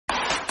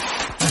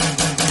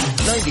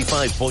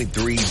95.3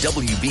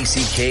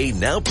 WBCK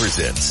now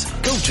presents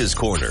Coach's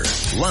Corner,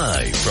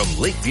 live from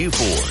Lakeview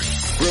Ford.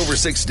 For over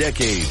 6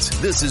 decades,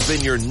 this has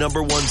been your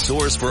number one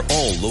source for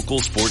all local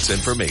sports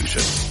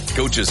information.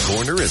 Coach's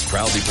Corner is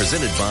proudly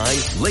presented by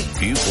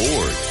Lakeview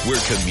Ford, where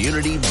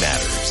community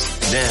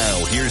matters.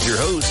 Now, here's your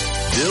host,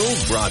 Bill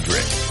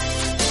Broderick.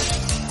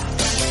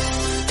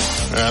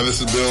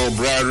 This is Bill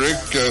Broderick,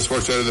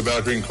 sports editor of the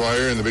Broderick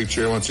Enquirer, in the big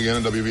chair once again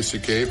on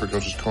WBCK for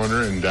Coach's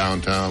Corner in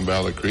downtown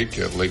Battle Creek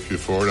at Lakeview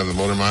Ford on the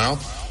Motor Mile.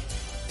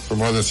 For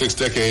more than 6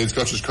 decades,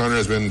 Coach's Corner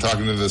has been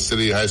talking to the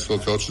city high school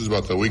coaches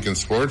about the week in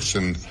sports,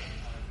 and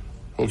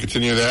we'll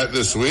continue that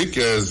this week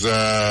as we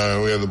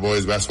have the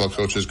boys basketball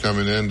coaches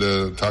coming in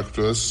to talk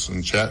to us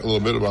and chat a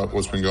little bit about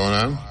what's been going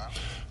on.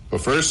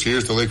 But first,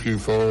 here's the Lakeview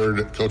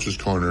Ford Coach's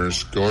Corner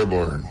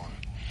scoreboard.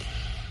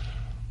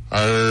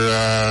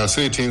 Our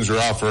city teams were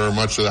off for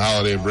much of the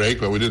holiday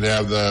break, but we did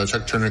have the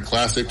Chuck Turner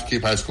Classic to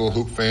keep high school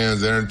hoop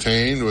fans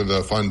entertained with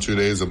a fun 2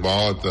 days of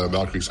ball at the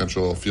Battle Creek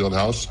Central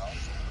Fieldhouse.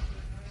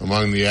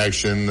 Among the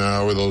action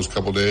over those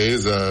couple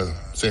days,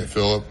 St.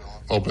 Philip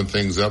opened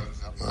things up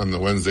on the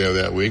Wednesday of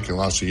that week and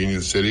lost to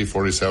Union City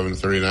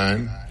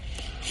 47-39.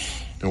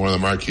 In one of the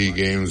marquee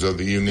games of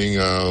the evening,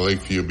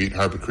 Lakeview beat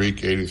Harper Creek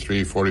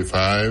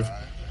 83-45.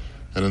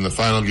 And in the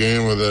final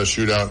game with a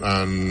shootout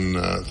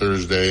on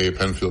Thursday,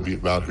 Penfield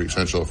beat Battle Creek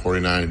Central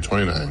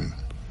 49-29.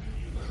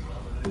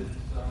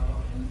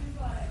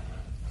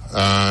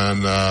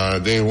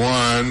 On day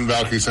one,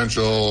 Battle Creek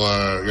Central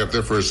got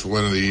their first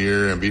win of the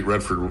year and beat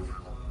Redford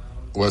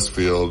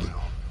Westfield,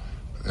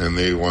 and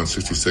they won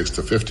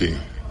 66-50.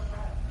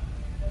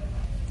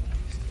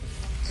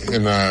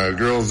 In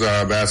girls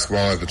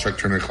basketball at the Chuck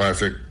Turner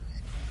Classic,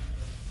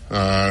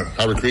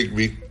 Harper Creek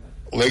beat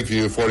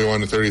Lakeview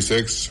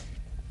 41-36.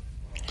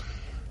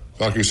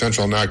 Battle Creek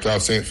Central knocked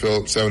off St.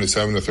 Philip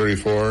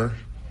 77-34.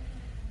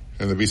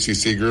 And the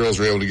BCC girls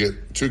were able to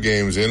get 2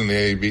 games in, and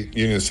they beat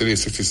Union City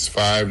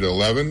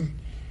 65-11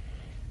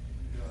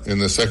 in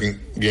the second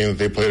game that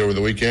they played over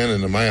the weekend.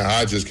 And Maya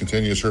Hodges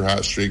continues her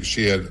hot streak.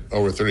 She had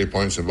over 30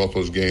 points in both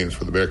those games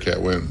for the Bearcat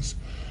wins.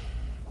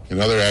 In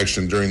other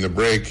action during the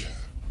break,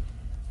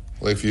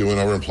 Lakeview went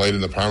over and played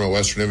in the Parma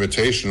Western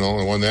Invitational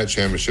and won that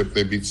championship.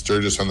 They beat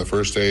Sturgis on the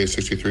first day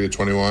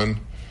 63-21.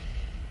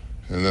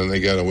 And then they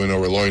got a win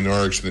over Loy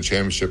Norwich in the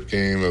championship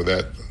game of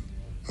that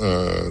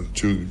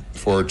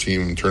 2-4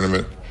 team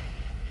tournament.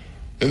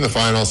 In the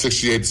final,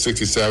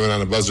 68-67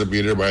 on a buzzer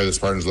beater by the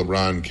Spartans'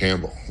 LeBron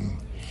Campbell.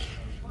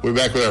 We'll be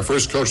back with our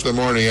first Coach of the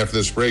Morning after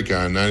this break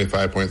on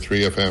 95.3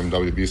 FM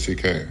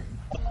WBCK.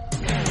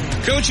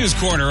 Coach's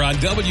Corner on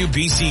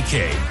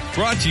WBCK,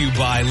 brought to you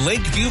by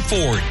Lakeview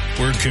Ford,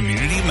 where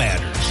community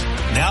matters.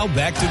 Now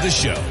back to the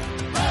show.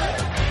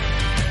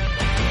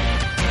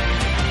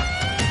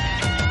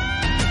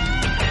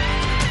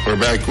 We're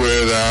back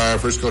with our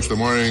first Coach of the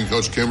Morning,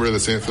 Coach Kimber of the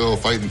St. Phil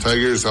Fighting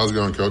Tigers. How's it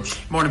going, Coach?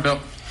 Morning,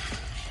 Bill.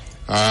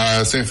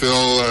 St.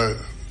 Phil,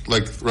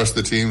 like the rest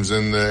of the teams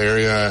in the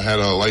area, had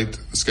a light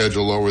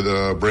schedule over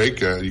the break.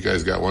 You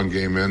guys got 1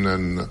 game in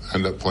and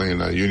ended up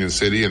playing Union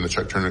City in the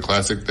Chuck Turner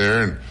Classic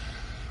there and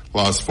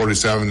lost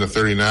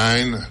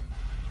 47-39.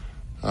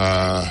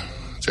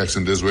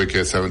 Jackson Diswick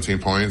had 17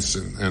 points,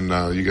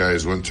 and you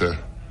guys went to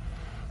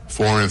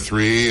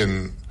 4-3.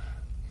 And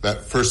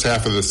that first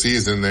half of the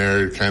season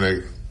there kind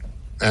of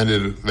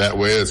ended that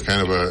way. It's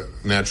kind of a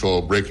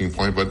natural breaking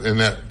point. But in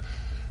that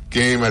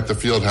game at the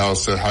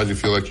Fieldhouse, how did you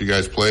feel like you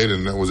guys played?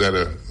 And was that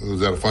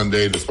a fun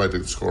day despite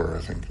the score, I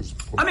think? It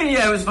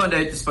was a fun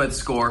day despite the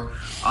score.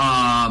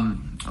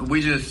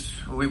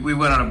 We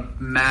went on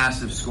a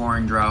massive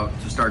scoring drought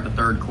to start the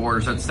third quarter,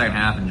 so the second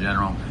half in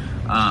general.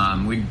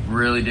 We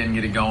really didn't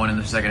get it going in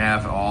the second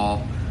half at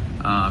all.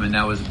 And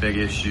that was a big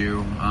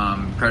issue.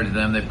 Credit to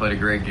them, they played a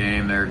great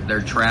game.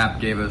 Their trap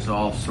gave us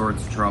all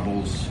sorts of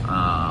troubles.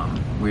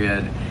 We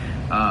had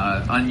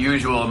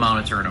unusual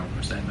amount of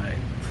turnovers that night.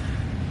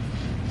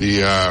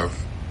 The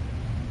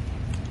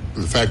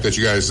fact that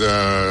you guys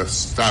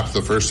stopped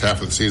the first half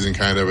of the season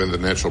kind of in the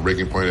natural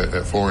breaking point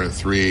at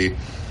 4-3,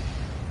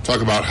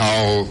 talk about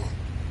how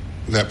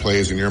that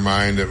plays in your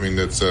mind. I mean,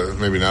 it's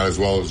maybe not as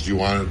well as you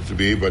want it to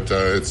be, but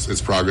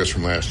it's progress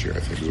from last year,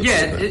 I think.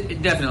 Yeah,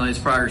 it definitely is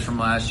progress from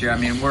last year. I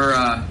mean,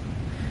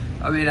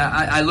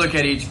 I look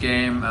at each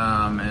game,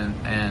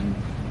 and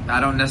I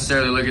don't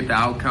necessarily look at the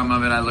outcome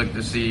of it. I look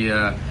to see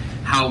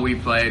how we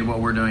played, what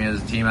we're doing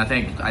as a team. I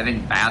think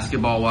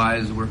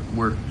basketball-wise,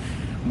 we're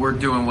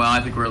doing well.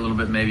 I think we're a little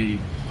bit maybe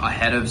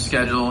ahead of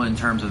schedule in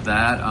terms of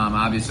that.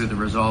 Obviously, the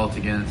result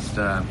against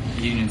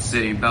Union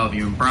City,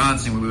 Bellevue, and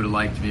Bronson, we would have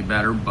liked to be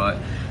better, but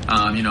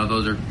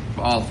those are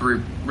all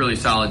 3 really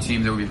solid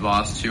teams that we've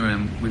lost to,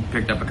 and we've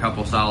picked up a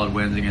couple solid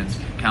wins against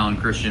Callan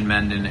Christian,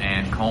 Mendon,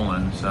 and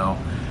Colon. So,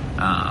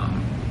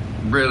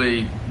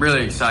 really,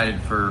 really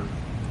excited for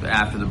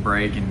after the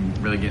break and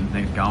really getting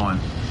things going.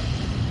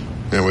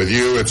 And with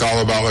you, it's all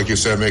about, like you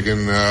said,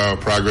 making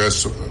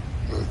progress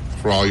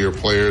for all your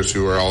players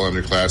who are all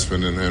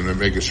underclassmen and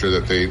making sure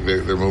that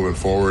they're moving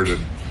forward. And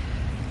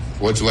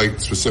what'd you like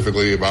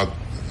specifically about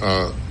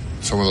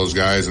some of those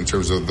guys in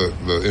terms of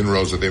the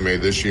inroads that they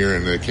made this year,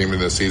 and they came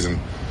into the season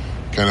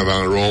kind of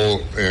on a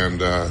roll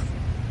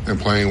and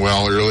playing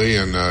well early.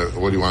 And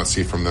what do you want to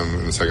see from them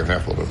in the second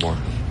half a little bit more?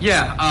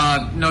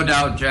 Yeah, no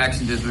doubt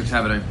Jackson Diswick's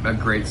having a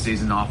great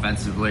season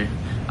offensively.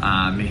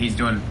 He's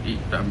doing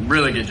a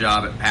really good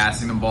job at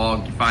passing the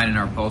ball, finding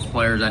our post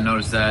players. I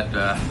noticed that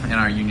in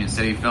our Union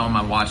City film.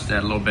 I watched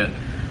that a little bit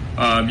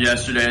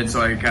yesterday, and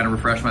so I could kind of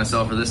refresh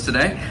myself for this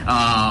today.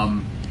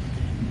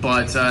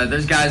 But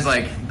there's guys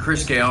like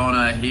Chris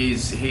Gaona.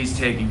 He's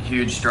taking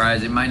huge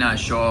strides. It might not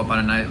show up on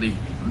a nightly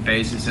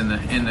basis in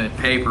the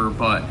paper,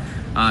 but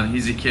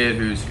he's a kid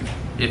who's,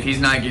 if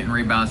he's not getting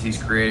rebounds,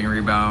 he's creating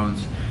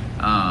rebounds.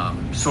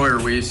 Sawyer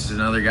Weiss is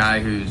another guy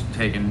who's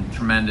taken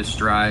tremendous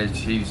strides.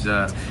 He's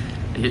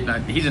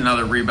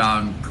another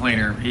rebound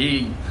cleaner.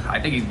 I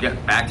think he's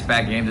got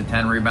back-to-back games of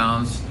 10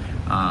 rebounds.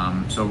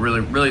 So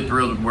really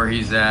thrilled with where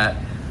he's at.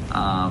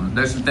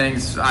 There's some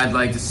things I'd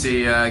like to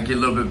see get a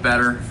little bit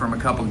better from a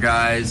couple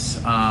guys.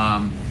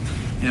 Limiting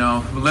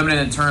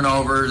the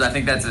turnovers. I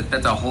think that's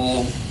a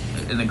hole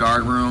in the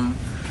guard room.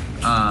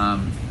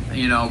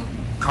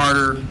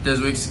 Carter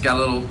Diswick's got a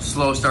little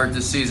slow start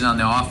this season on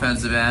the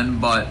offensive end,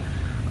 but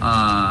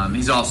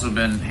he's also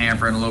been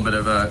hampering a little bit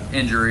of an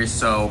injury.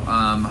 So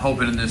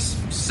hoping in this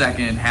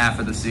second half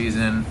of the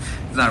season,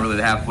 it's not really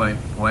the halfway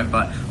point,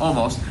 but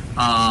almost.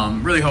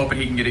 Really hoping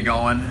he can get it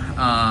going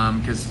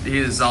because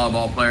he's a solid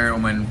ball player,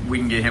 and when we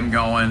can get him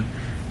going,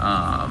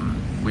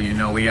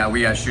 we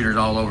got shooters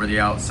all over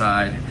the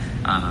outside.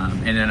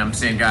 And then I'm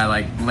seeing a guy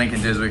like Lincoln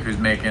Diswick who's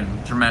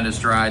making tremendous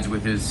strides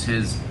with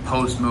his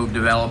post move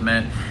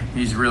development.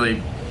 He's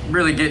really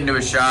getting to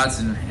his shots,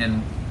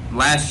 and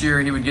last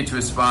year he would get to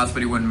his spots,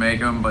 but he wouldn't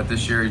make them. But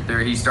this year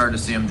he's starting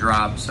to see him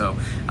drop, so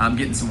I'm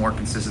getting some more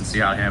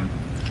consistency out of him.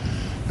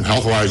 And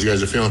health-wise, you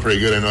guys are feeling pretty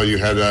good. I know you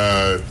had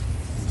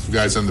some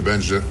guys on the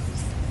bench the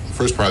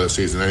first part of the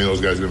season. Any of those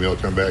guys going to be able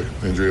to come back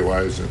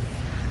injury-wise?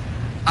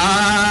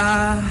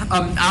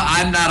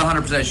 I'm not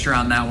 100% sure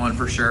on that one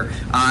for sure.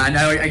 I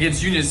know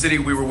against Union City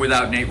we were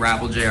without Nate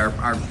Rappeljay,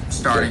 our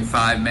starting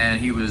five-man.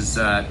 He was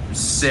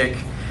sick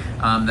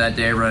that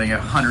day, running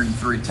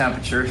 103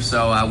 temperature,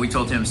 so we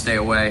told him to stay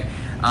away.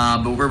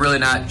 But we're really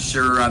not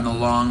sure on the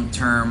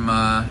long-term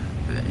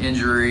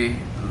injury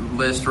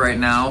list right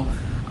now.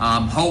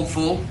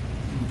 Hopeful,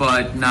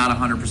 but not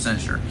 100%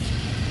 sure.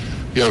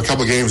 You have a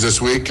couple games this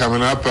week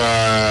coming up.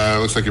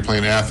 Looks like you're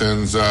playing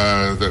Athens,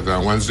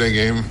 the Wednesday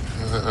game.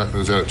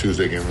 Is that a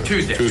Tuesday game?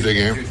 Tuesday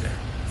game. Tuesday.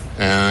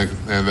 And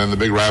then the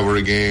big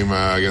rivalry game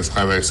against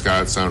Climax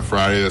Scots on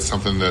Friday. That's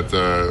something that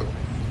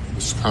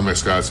Climax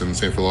Scots and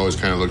St. Phil always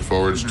kind of look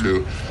forward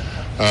to.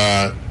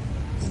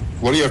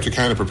 What do you have to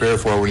kind of prepare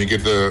for when you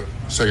get the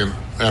second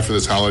after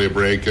this holiday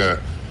break?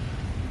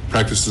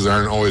 Practices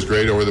aren't always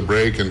great over the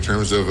break in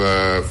terms of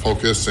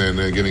focus and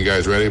getting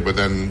guys ready, but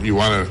then you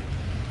want to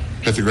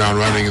hit the ground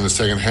running in the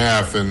second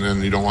half,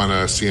 and you don't want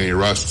to see any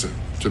rust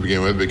to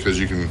begin with, because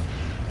you can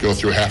go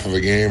through half of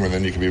a game and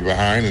then you can be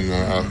behind,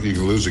 and you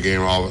can lose the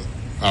game all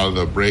out of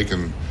the break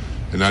and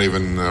not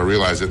even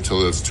realize it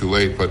until it's too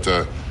late. But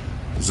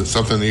is it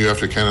something that you have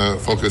to kind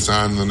of focus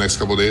on the next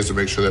couple of days to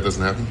make sure that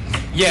doesn't happen?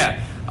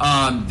 Yeah,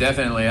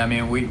 definitely. I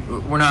mean,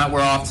 we're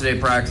off today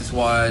practice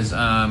wise.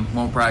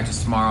 Won't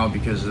practice tomorrow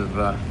because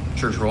of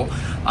church roll.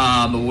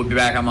 But we'll be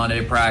back on Monday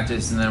to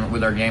practice, and then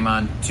with our game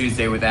on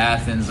Tuesday with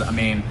Athens. I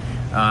mean,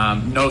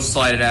 no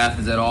slight at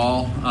Athens at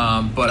all,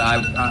 but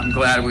I'm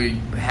glad we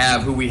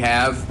have who we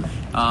have.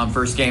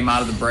 First game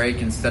out of the break,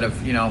 instead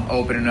of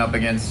opening up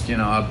against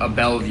a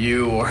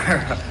Bellevue or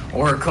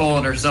a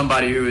Colon or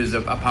somebody who is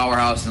a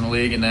powerhouse in the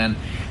league. And then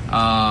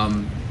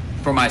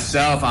for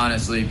myself,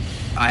 honestly,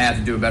 I have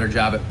to do a better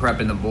job at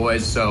prepping the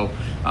boys. So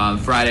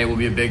Friday will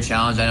be a big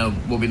challenge. I know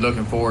we'll be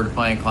looking forward to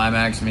playing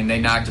Climax. I mean, they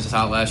knocked us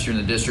out last year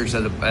in the districts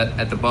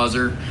at the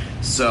buzzer.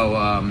 So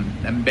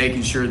I'm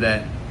making sure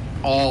that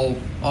all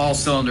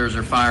cylinders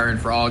are firing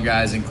for all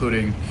guys,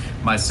 including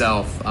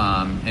myself,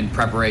 in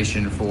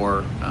preparation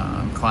for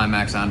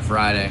Climax on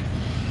Friday.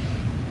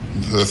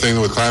 The thing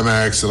with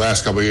Climax the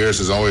last couple of years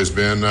has always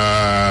been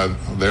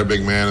their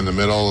big man in the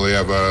middle. They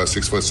have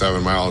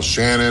 6'7" Miles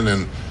Shannon,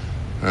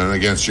 and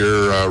against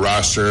your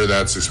roster,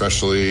 that's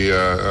especially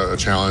a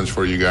challenge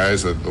for you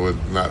guys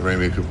with not very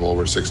many people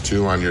over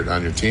 6'2"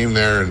 on your team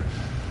there. And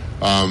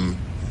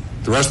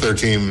the rest of their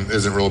team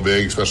isn't real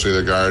big, especially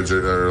their guards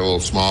are a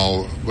little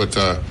small.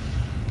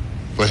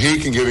 But he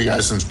can give you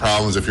guys some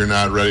problems if you're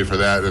not ready for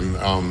that. And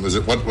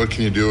what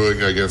can you do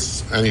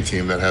against any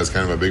team that has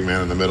kind of a big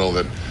man in the middle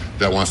that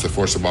wants to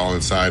force the ball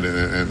inside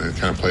and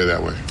kind of play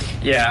that way?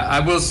 Yeah, I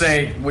will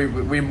say we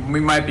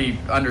might be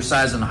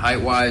undersized in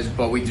height-wise,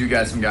 but we do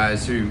got some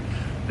guys who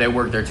they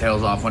work their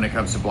tails off when it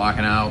comes to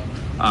blocking out.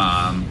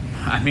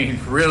 I mean,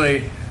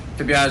 really,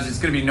 to be honest, it's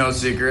going to be no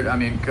secret. I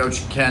mean,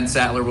 Coach Ken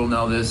Sattler will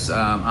know this.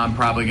 I'm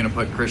probably going to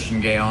put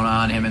Christian Gaona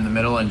on him in the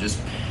middle and just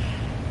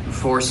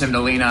force him to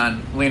lean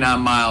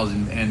on Miles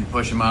and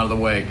push him out of the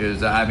way.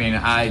 Because, I mean,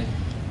 I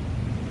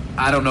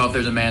don't know if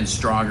there's a man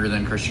stronger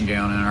than Christian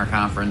Gaona in our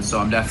conference, so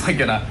I'm definitely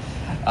going to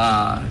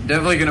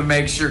definitely going to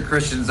make sure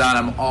Christian's on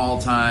him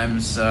all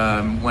times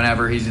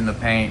whenever he's in the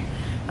paint,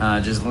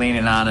 just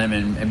leaning on him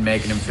and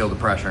making him feel the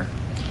pressure.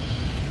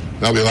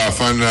 That'll be a lot of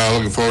fun.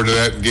 Looking forward to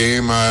that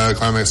game.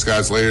 Climax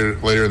Scots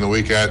later in the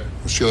week at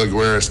Sheila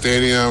Guerra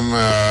Stadium,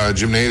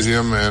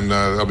 Gymnasium, and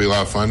that'll be a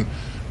lot of fun.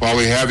 While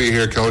we have you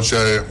here, Coach,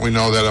 we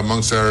know that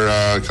amongst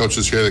our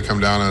coaches here that come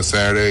down on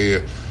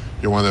Saturday,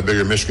 you're one of the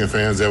bigger Michigan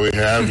fans that we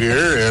have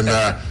here, and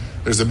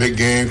there's a big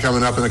game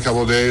coming up in a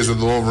couple of days with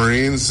the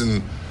Wolverines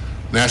and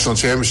national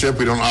championship.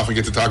 We don't often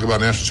get to talk about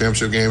national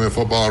championship game in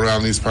football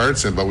around these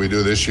parts, but we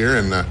do this year,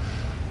 and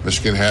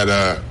Michigan had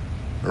a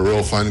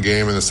real fun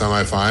game in the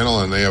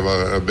semifinal, and they have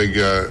a big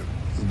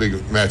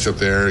matchup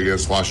there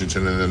against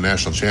Washington in the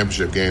national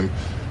championship game.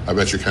 I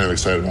bet you're kind of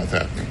excited about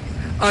that.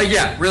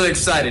 Yeah, really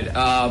excited.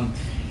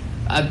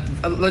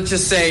 Let's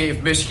just say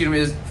if Michigan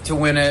is to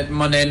win it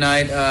Monday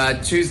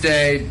night,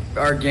 Tuesday,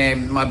 our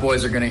game, my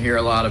boys are going to hear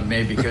a lot of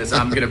me because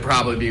I'm going to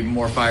probably be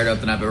more fired up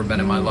than I've ever been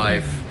in my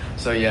life.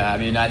 So, yeah, I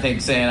mean, I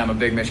think saying I'm a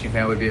big Michigan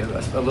fan would be a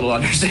little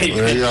understatement.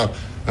 There you go.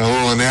 A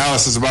little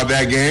analysis about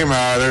that game.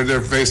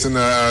 They're facing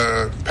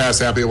the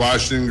pass-happy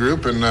Washington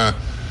group,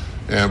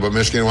 but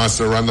Michigan wants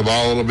to run the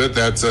ball a little bit.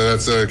 That's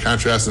a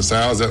contrast in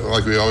styles that,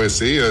 like we always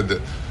see.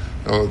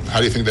 How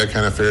do you think that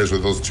kind of fares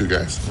with those two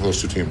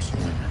teams?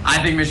 I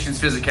think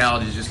Michigan's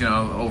physicality is just going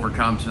to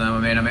overcome to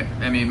them.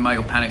 I mean,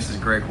 Michael Penix is a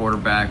great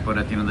quarterback, but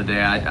at the end of the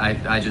day,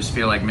 I just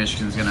feel like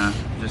Michigan's gonna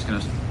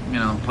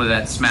play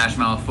that smash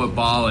mouth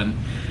football and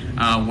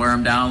wear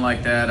them down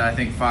like that. I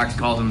think Fox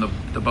calls them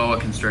the boa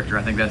constrictor.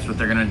 I think that's what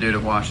they're going to do to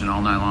Washington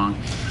all night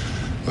long.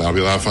 That'll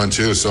be a lot of fun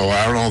too. So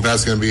I don't know if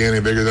that's going to be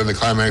any bigger than the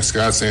Climax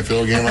Scott St.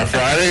 Phil game on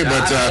Friday,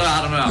 but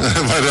I don't know.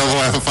 But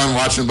we'll have fun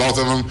watching both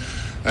of them.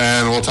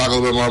 And we'll talk a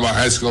little bit more about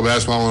high school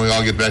basketball when we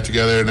all get back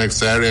together next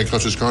Saturday at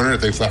Coach's Corner.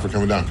 Thanks a lot for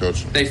coming down,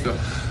 Coach. Thanks, Bill.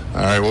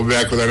 All right, we'll be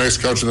back with our next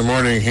Coach in the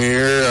morning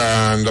here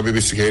on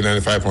WBCK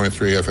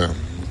 95.3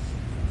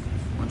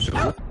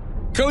 FM.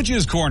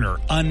 Coach's Corner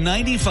on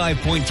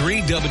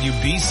 95.3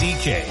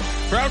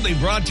 WBCK. Proudly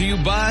brought to you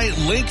by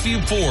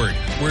Lakeview Ford,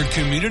 where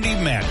community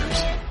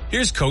matters.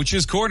 Here's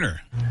Coach's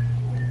Corner.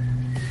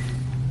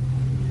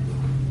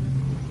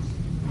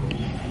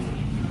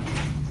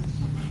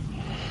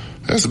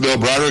 This is Bill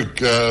Broderick,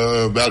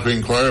 Battle Creek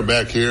Enquirer,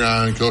 back here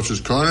on Coach's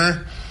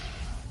Corner.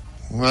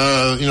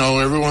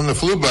 Everyone, the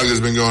flu bug has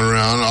been going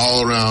around,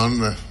 all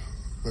around,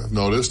 I've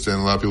noticed, and a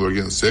lot of people are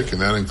getting sick,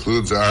 and that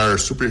includes our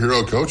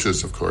superhero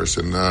coaches, of course.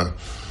 And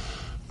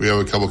we have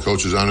a couple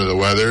coaches under the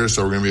weather,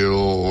 so we're going to be a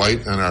little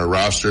light on our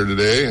roster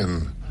today,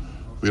 and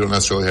we don't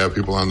necessarily have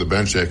people on the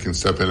bench that can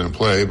step in and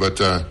play, but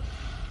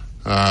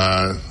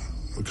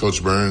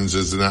Coach Burns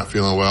is not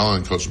feeling well,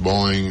 and Coach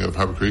Bowling of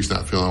Harper Creek's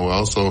not feeling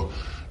well, so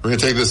we're going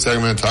to take this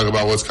segment and talk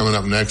about what's coming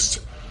up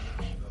next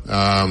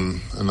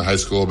in the high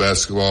school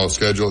basketball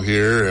schedule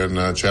here,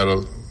 and chat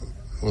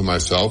with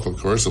myself, of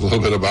course, a little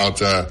bit about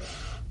the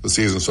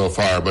season so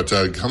far. But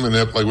coming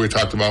up, like we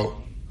talked about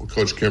with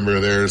Coach Kimber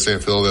there,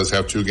 St. Phil does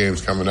have two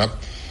games coming up.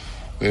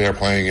 They are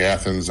playing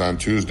Athens on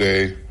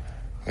Tuesday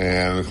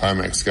and the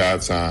Climax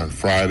Scots on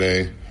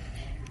Friday.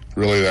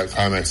 Really, that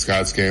Climax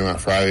Scots game on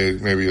Friday,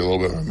 maybe a little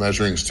bit of a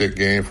measuring stick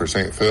game for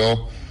St.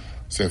 Phil.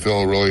 St.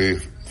 Phil really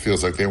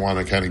feels like they want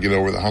to kind of get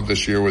over the hump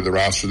this year with the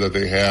roster that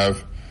they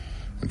have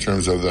in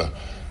terms of the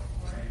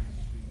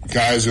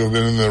guys who have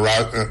been in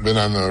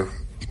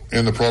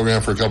the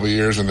program for a couple of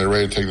years, and they're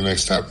ready to take the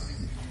next step.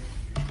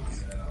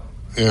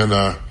 And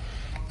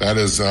that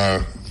is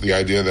the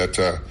idea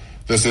that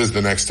this is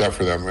the next step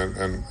for them,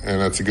 and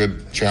it's a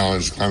good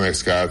challenge. Climax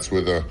Scots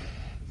with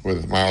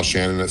Miles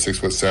Shannon at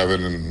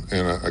 6'7"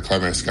 and a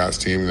Climax Scots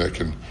team that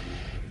can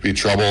be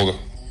troubled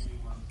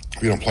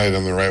if you don't play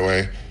them the right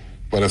way.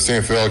 But if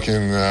St. Phil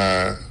can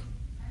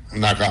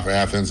knock off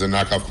Athens and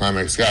knock off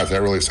Climax Scots,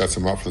 that really sets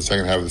them up for the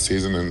second half of the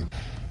season and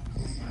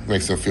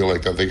makes them feel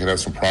like that they can have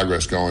some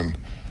progress going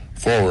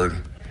forward.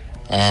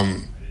 We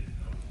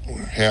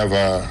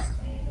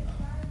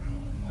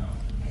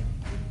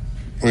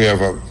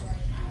have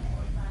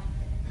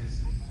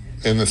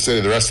in the city,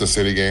 the rest of the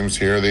city games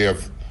here, they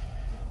have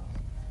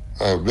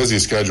a busy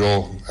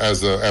schedule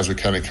as we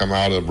kind of come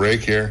out of the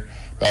break here.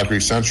 Battle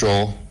Creek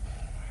Central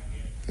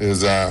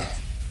is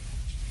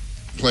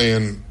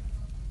playing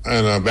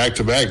on a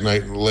back-to-back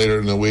night later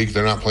in the week.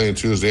 They're not playing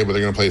Tuesday, but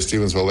they're going to play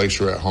Stevensville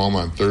Lakeshore at home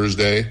on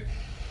Thursday.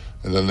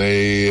 And then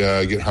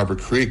they get Harper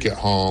Creek at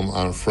home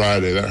on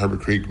Friday. That Harper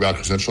Creek-Battle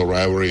Creek Central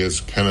rivalry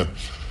has kind of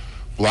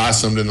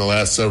blossomed in the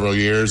last several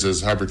years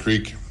as Harper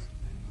Creek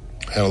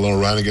had a little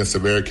run against the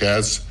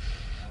Bearcats,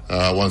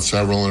 won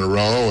several in a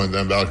row, and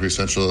then Battle Creek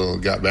Central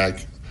got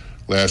back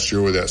last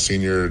year with that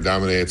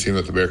senior-dominated team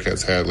that the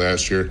Bearcats had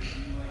last year.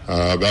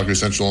 Battle Creek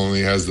Central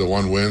only has the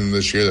one win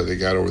this year that they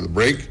got over the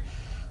break,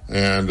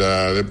 and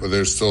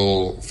they're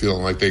still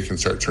feeling like they can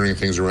start turning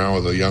things around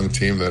with a young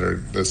team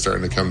that's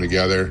starting to come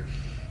together.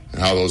 And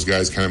how those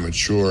guys kind of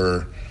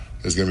mature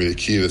is going to be the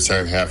key to the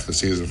second half of the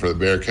season for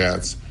the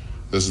Bearcats.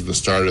 This is the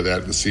start of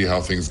that to see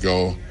how things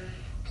go.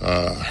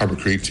 Harper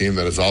Creek team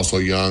that is also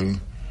young,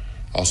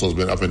 also has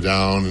been up and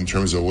down in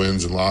terms of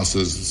wins and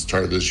losses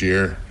started this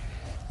year.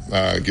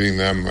 Getting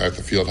them at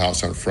the field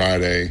house on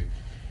Friday,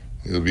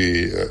 it'll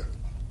be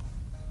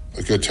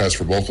a good test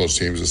for both those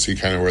teams to see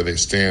kind of where they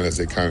stand as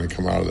they kind of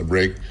come out of the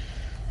break.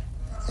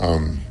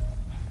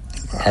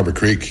 Harbor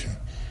Creek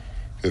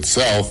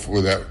itself,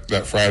 with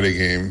that Friday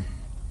game,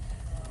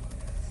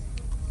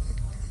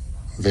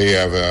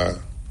 they're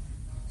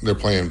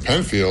playing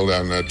Penfield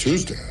on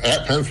Tuesday,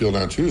 at Penfield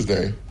on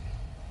Tuesday,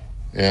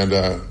 and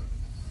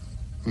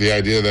the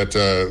idea that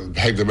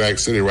back-to-back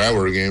city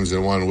rivalry games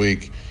in 1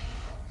 week,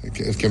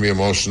 it can be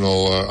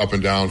emotional up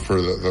and down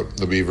for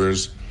the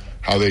Beavers.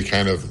 How they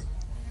kind of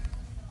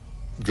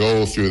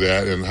go through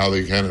that and how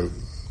they kind of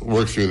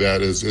work through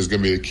that is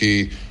going to be the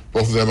key.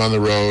 Both of them on the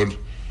road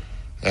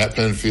at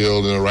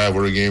Penfield in a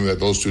rivalry game that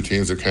those two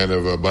teams are kind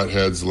of butt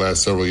heads the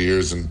last several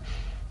years, and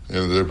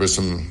there have been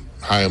some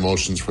high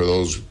emotions for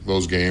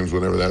those games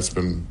whenever that's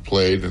been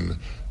played, and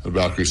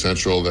Broderick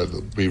Central that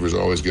the Beavers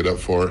always get up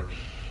for.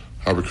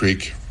 Harbor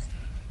Creek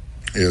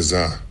is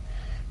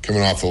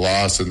coming off the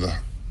loss in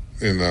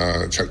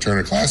the Chuck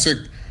Turner Classic.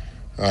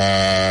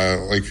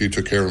 Lakeview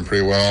took care of them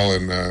pretty well,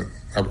 and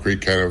Harbor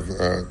Creek kind of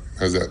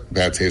has that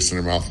bad taste in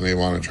their mouth, and they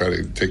want to try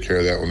to take care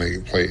of that when they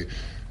play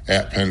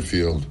at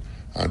Penfield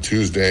on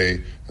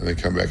Tuesday, and they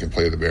come back and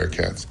play the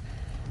Bearcats.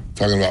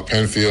 Talking about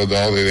Penfield,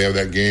 though, they have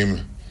that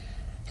game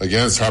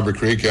against Harbor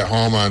Creek at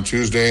home on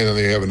Tuesday, and then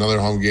they have another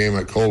home game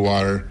at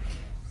Coldwater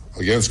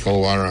against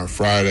Coldwater on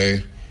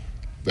Friday.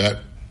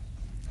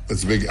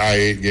 It's a big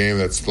I-8 game.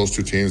 Those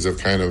two teams have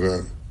kind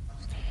of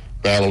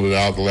battled it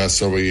out the last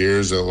several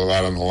years, a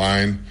lot on the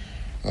line.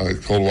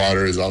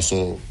 Coldwater has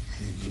also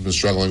been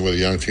struggling with a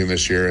young team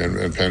this year,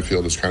 and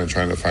Penfield is kind of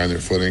trying to find their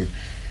footing.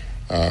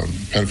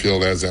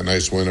 Penfield has that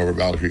nice win over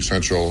Broderick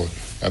Central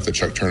at the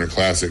Chuck Turner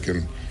Classic,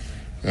 and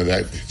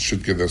that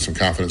should give them some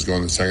confidence going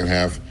in the second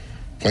half.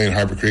 Playing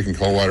Harbor Creek and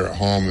Coldwater at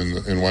home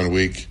in 1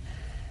 week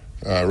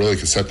really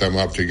could set them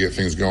up to get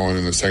things going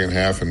in the second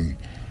half and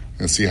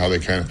see how they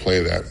kind of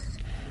play that.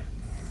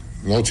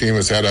 No team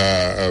has had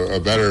a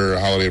better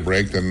holiday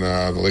break than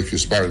the Lakeview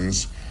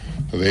Spartans.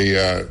 They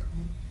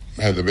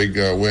had the big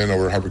win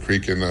over Harbor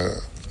Creek in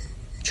the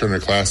Turner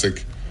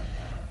Classic,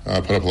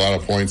 put up a lot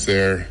of points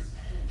there.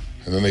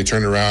 And then they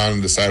turned around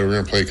and decided we're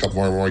going to play a couple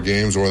more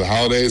games over the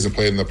holidays, and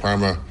played in the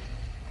Parma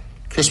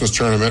Christmas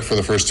tournament for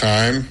the first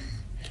time.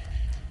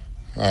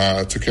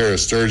 Took care of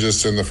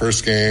Sturgis in the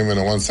first game in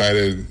a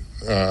one-sided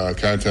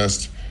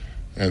contest,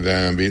 and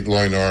then beat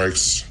Loy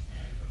Norix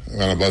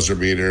on a buzzer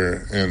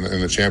beater in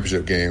the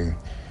championship game.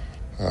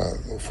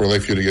 For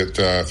Lakeview to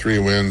get 3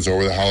 wins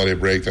over the holiday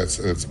break,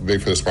 that's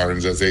big for the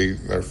Spartans, as they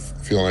are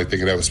feeling like they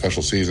could have a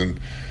special season,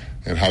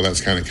 and how that's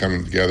kind of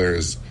coming together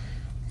is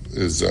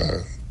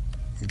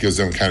gives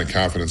them kind of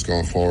confidence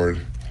going forward,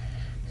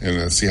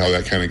 and see how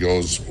that kind of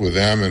goes with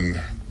them and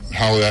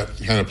how that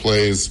kind of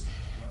plays,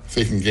 if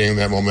they can gain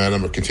that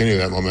momentum or continue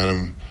that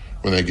momentum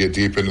when they get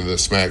deep into the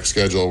SMAC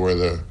schedule where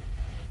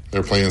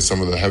they're playing some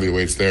of the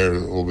heavyweights there.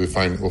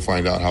 We'll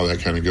find out how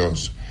that kind of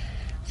goes.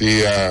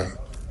 The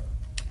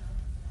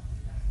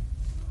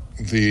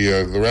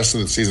rest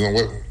of the season,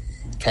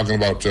 talking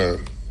about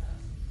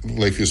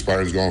Lakeview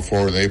Spartans going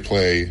forward, they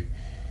play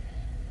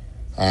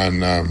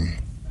on.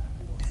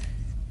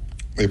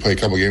 They play a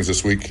couple games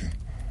this week.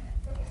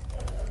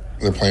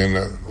 They're playing.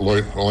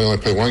 Only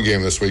play one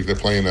game this week. They're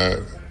playing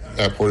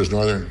at Portage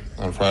Northern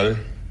on Friday.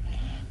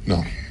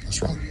 No,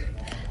 that's wrong.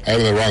 I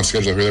have the wrong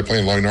schedule here. They're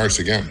playing Loy Norix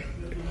again.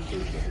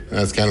 And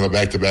that's kind of a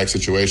back-to-back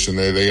situation.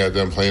 They got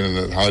them playing in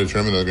the holiday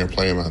tournament. They're going to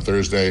play them on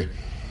Thursday.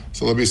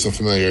 So there'll be some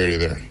familiarity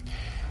there.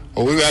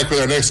 We'll be back with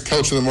our next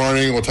Coach in the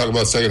Morning. We'll talk about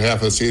the second half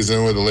of the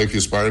season with the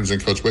Lakeview Spartans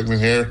and Coach Wickman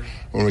here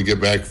when we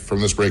get back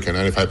from this break on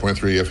 95.3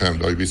 FM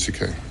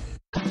WBCK.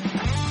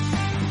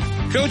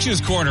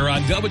 Coach's Corner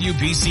on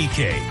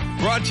WBCK,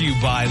 brought to you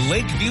by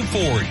Lakeview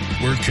Ford,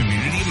 where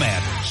community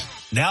matters.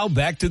 Now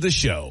back to the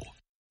show.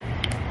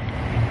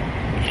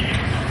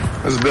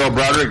 This is Bill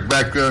Broderick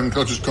back on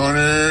Coach's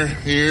Corner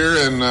here,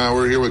 and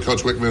we're here with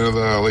Coach Wickman of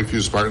the Lakeview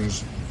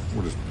Spartans.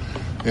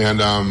 And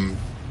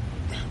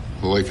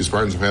the Lakeview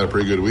Spartans have had a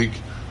pretty good week,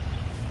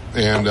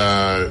 and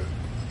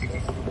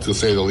to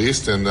say the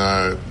least, and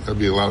it'd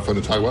be a lot of fun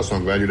to talk about, so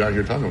I'm glad you're down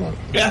here talking about it.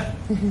 Yeah,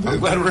 I'm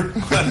glad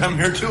I'm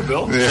here too,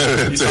 Bill.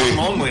 Yeah, you sound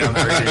lonely on the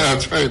radio.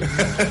 That's right.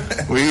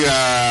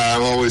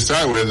 We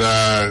start with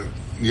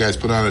you guys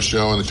put on a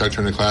show in the Chuck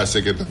Turner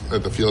Classic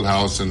at the field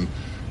house and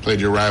played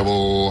your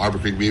rival Harbor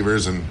Creek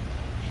Beavers, and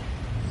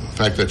the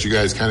fact that you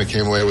guys kind of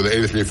came away with an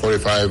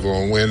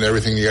 83-45 win,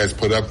 everything you guys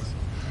put up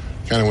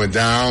kind of went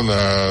down.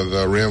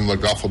 The rim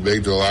looked awful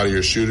big to a lot of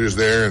your shooters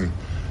there, and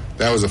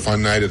that was a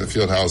fun night at the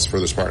field house for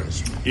the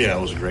Spartans. Yeah,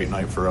 it was a great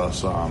night for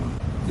us.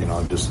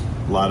 Just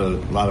a lot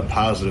of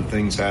positive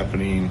things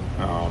happening.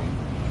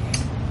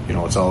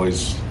 It's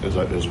always,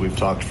 as we've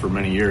talked for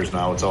many years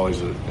now, it's always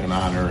an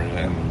honor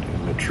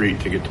and a treat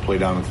to get to play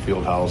down at the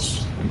field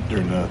house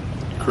during the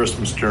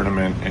Christmas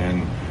tournament,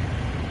 and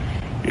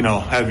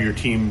have your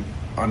team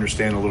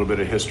understand a little bit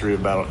of history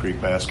of Battle Creek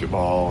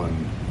basketball,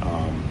 and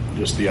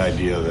just the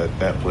idea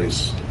that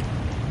place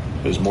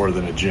is more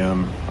than a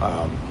gym.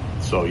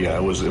 So yeah,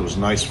 it was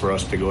nice for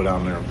us to go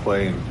down there and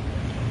play, and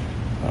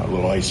a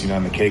little icing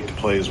on the cake to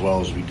play as well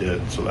as we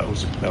did. So that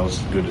was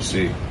good to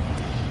see.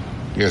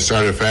 You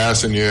started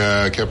fast and you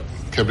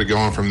kept it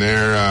going from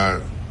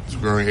there.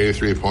 Scoring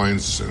 83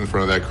 points in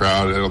front of that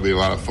crowd. It'll be a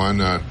lot of fun.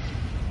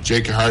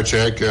 Jake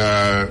Harchek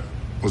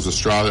was the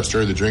straw that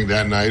stirred the drink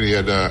that night. He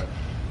had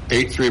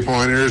 8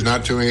 3-pointers.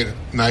 Not too many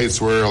nights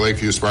where a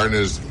Lakeview Spartan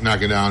is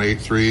knocking down 8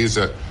 threes.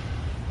 That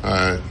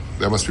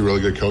must be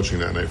really good coaching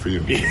that night for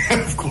you. Yeah,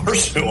 of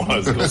course it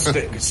was. Go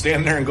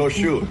stand there and go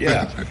shoot.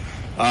 Yeah.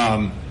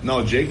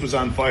 No, Jake was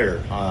on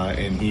fire,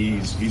 and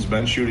he's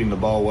been shooting the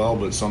ball well,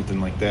 but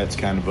something like that's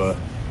kind of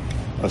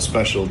a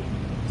special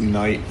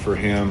night for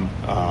him.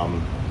 I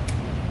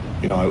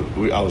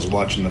was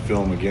watching the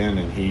film again,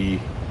 and he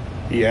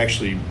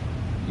actually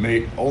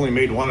only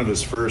made one of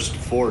his first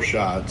 4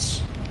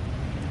 shots,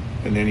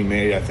 and then he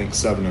made, I think,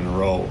 7 in a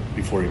row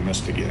before he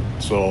missed again.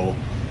 So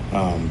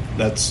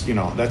that's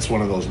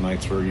one of those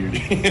nights where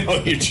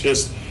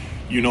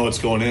it's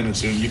going in, and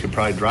soon you could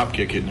probably drop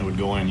kick it and it would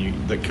go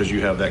in because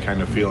you have that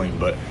kind of feeling.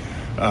 But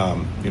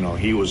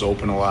he was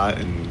open a lot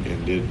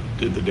and did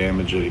the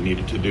damage that he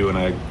needed to do. And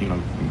I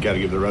got to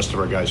give the rest of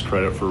our guys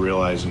credit for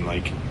realizing,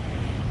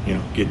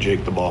 get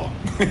Jake the ball.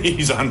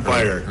 He's on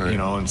fire, right.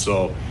 And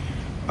so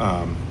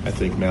I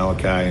think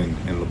Malachi and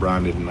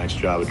LeBron did a nice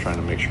job of trying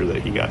to make sure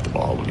that he got the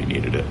ball when he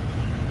needed it.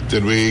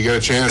 Did we get a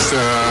chance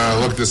to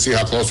look to see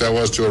how close that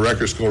was to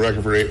a school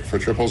record for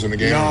triples in the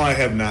game? No, I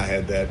have not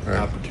had that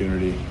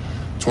opportunity.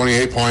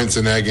 28 points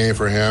in that game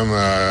for him,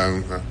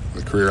 a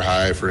career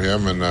high for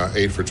him, and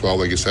 8 for 12,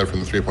 like you said,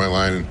 from the 3-point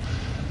line.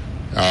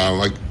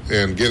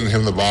 And getting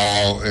him the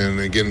ball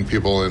and getting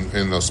people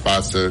in those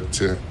spots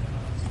to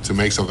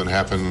make something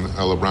happen.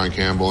 LeBron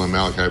Campbell and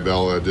Malachi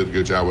Bell did a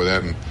good job with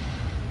that, and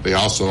they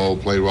also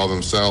played well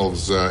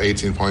themselves.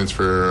 18 points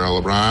for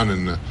LeBron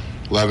and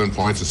 11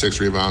 points and 6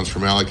 rebounds for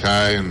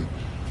Malachi. And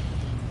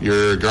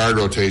your guard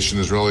rotation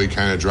is really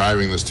kind of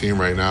driving this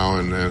team right now,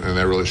 and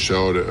that really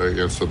showed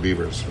against the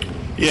Beavers.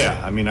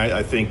 Yeah,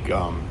 I think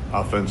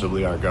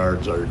offensively our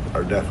guards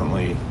are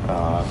definitely,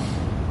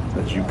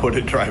 as you put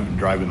it,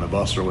 driving the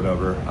bus or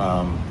whatever.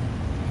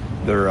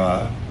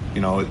 They're,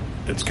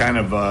 it's kind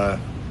of,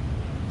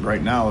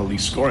 right now, at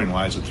least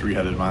scoring-wise, a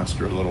 3-headed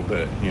monster a little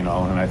bit, and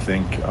I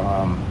think,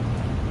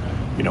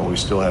 we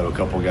still have a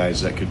couple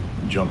guys that could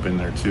jump in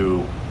there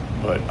too.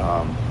 But,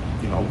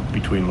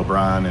 between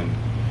LeBron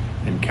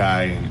and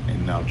Kai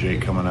and now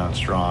Jake coming on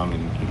strong,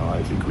 and,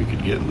 I think we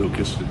could get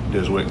Lucas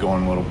Diswick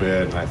going a little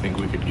bit, and I think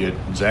we could get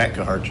Zach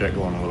Kaharchek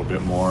going a little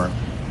bit more,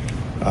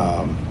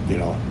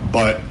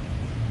 But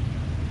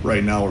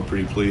right now we're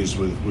pretty pleased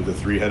with the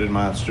 3-headed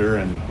monster,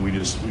 and we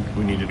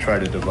need to try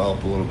to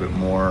develop a little bit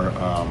more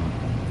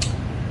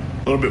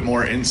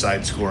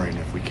inside scoring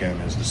if we can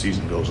as the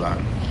season goes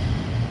on.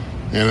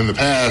 And in the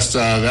past,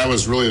 that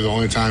was really the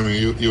only time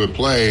you would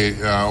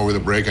play over the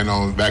break. I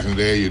know back in the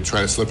day you'd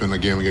try to slip in the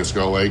game against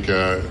Gull Lake,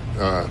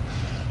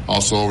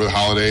 also over the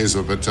holidays.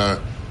 But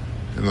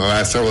in the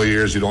last several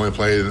years, you'd only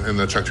play in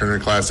the Chuck Turner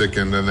Classic,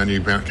 and then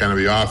you'd kind of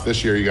be off.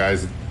 This year, you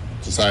guys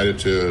decided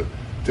to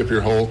dip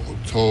your whole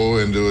toe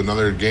into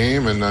another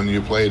game, and then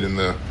you played in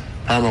the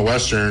Parma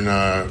Western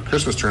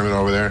Christmas tournament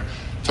over there.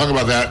 Talk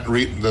about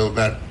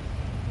that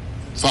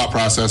thought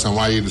process on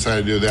why you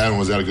decided to do that, and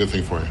was that a good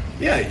thing for you?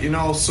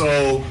 Yeah,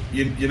 so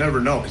you never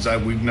know,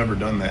 because we've never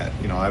done that.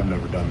 I've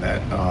never done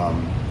that.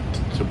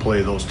 To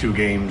play those 2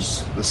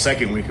 games, the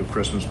second week of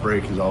Christmas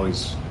break has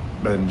always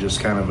been just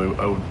kind of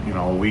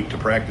a week to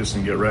practice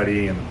and get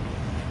ready. And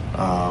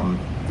the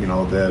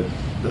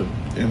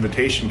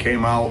invitation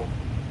came out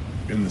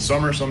in the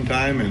summer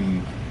sometime,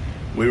 and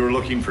we were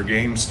looking for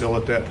games still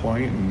at that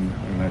point.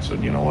 And I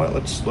said, you know what,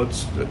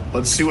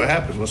 let's see what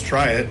happens. Let's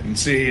try it and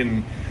see.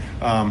 And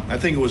I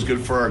think it was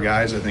good for our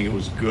guys. I think it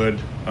was good,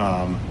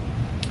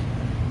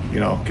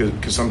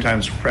 because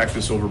sometimes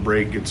practice over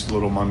break gets a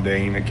little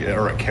mundane,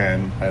 or it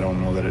can. I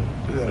don't know that it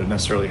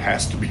necessarily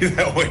has to be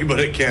that way, but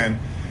it can.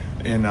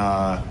 And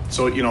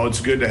so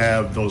it's good to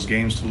have those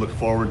games to look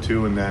forward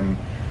to, and then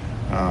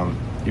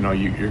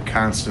you're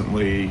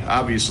constantly,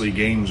 obviously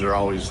games are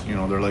always,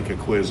 they're like a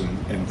quiz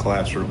in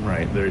classroom,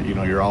 right?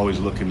 You're always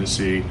looking to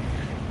see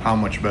how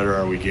much better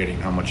are we getting,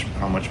 how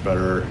much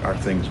better are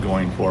things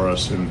going for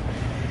us. And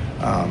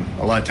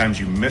a lot of times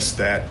you miss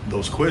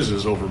those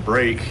quizzes over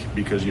break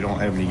because you don't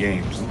have any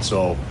games. And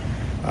so,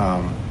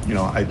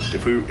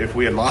 if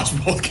we had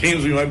lost both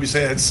games, we might be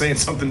saying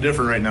something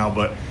different right now.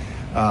 But,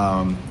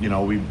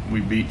 we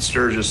beat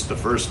Sturgis the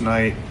first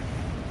night.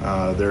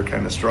 They're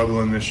kind of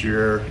struggling this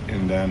year.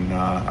 And then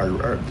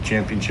the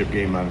championship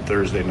game on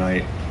Thursday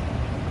night,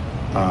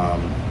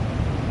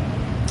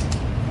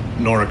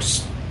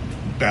 Norrick's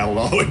battled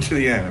all the way to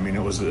the end. It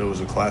was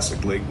a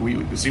classic.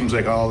 It seems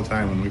like all the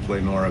time when we play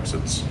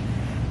Norrick's,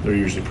 they're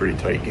usually pretty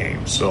tight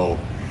games. So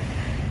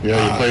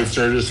yeah, you played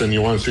Sturgis and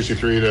you won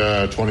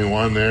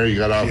 63-21 there. You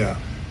got off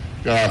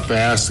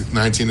fast,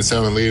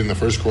 19-7 lead in the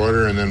first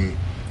quarter, and then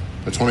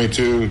a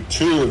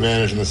 22-2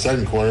 advantage in the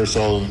second quarter.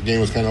 So the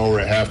game was kind of over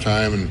at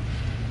halftime, and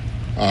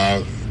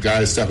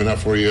guys stepping up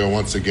for you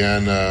once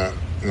again.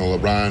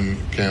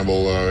 LeBron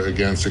Campbell,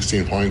 again,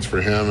 16 points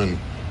for him, and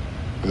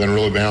then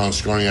really balanced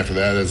scoring after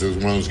that, as it was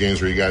one of those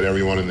games where you got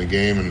everyone in the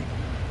game.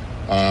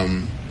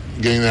 And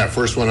getting that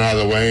first one out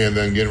of the way and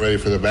then getting ready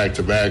for the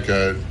back-to-back.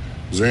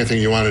 Is there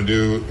anything you want to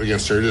do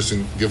against Sturgis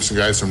and give some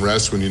guys some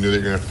rest when you knew that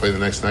you're going to have to play the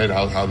next night?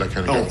 How'd that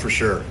kind of go? Oh, for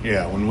sure.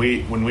 Yeah, when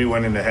we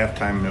went into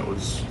halftime, it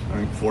was, I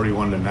think,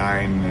 41-9,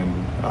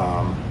 and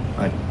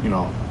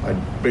I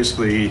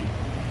basically,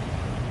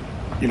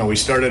 we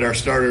started our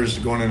starters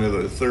going into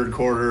the third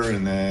quarter,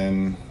 and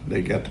then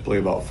they got to play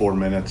about 4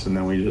 minutes, and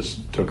then we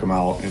just took them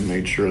out and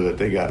made sure that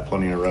they got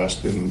plenty of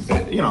rest. And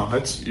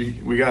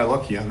we got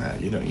lucky on that.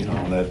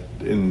 That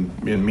in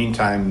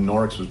meantime,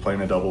 Norwich was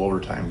playing a double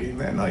overtime game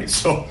that night,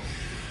 so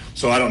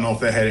I don't know if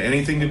that had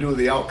anything to do with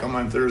the outcome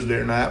on Thursday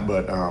or not,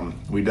 but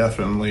we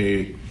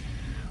definitely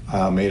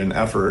made an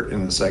effort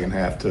in the second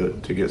half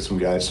to get some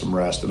guys some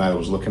rest. And I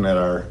was looking at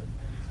our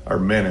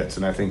minutes,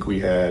 and I think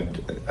we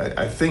had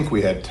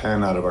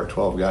 10 out of our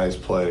 12 guys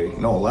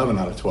 11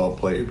 out of 12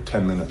 play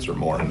 10 minutes or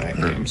more in that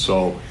game.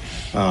 So,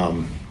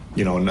 and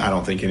I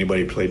don't think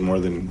anybody played more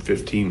than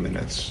 15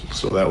 minutes.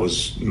 So that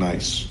was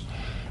nice.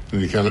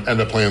 And you kind of end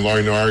up playing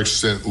Lloyd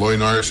Norwich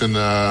in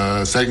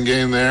the second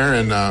game there,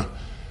 and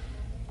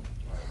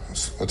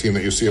a team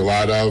that you see a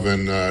lot of,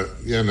 and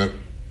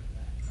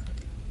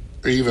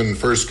even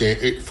first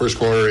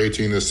quarter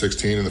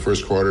 18-16 in the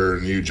first quarter,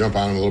 and you jump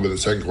on them a little bit in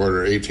the second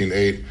quarter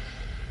 18-8.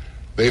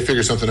 They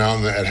figure something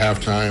out at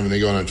halftime, and they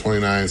go on a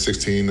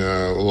 29-16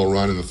 a little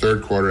run in the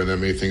third quarter, and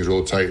then made things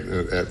real tight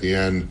at the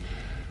end.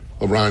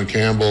 LeBron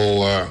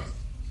Campbell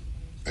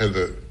had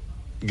the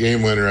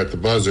game winner at the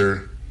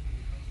buzzer,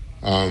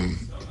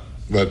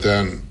 but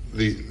then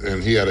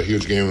and he had a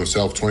huge game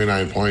himself,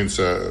 29 points,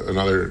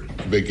 another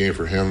big game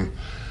for him.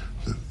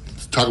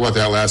 Talk about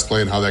that last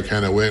play and how that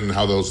kind of went, and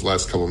how those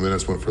last couple of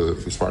minutes went for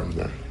the Spartans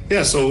there.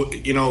 Yeah, so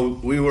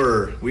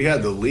we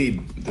had the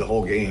lead the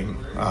whole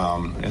game,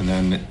 and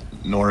then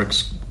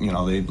Norwich,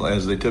 they,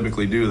 as they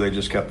typically do, they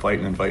just kept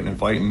fighting,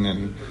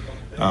 and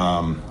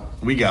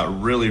we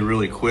got really,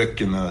 really quick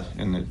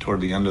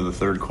toward the end of the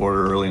third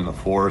quarter, early in the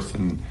fourth,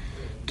 and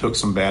took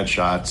some bad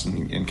shots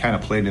and kind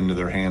of played into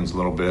their hands a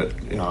little bit.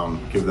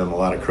 Give them a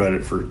lot of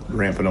credit for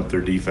ramping up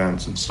their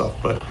defense and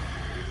stuff, but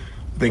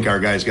I think our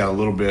guys got a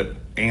little bit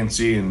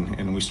antsy,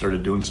 and we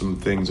started doing some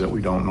things that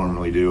we don't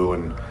normally do.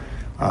 And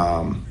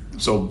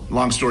so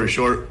long story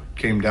short,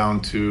 came down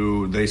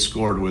to they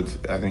scored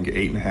with, I think,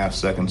 8.5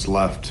 seconds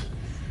left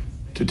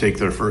to take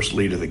their first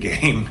lead of the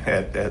game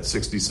at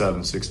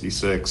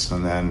 67-66.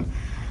 And then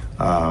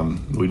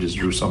we just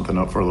drew something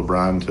up for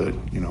LeBron to,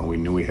 we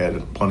knew we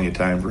had plenty of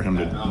time for him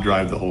to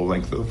drive the whole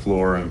length of the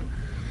floor.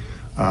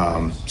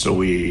 And so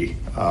we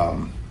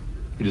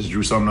just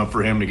drew something up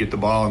for him to get the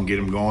ball and get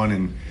him going.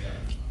 And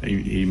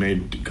he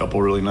made a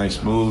couple really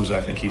nice moves.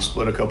 I think he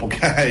split a couple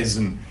guys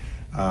and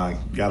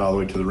got all the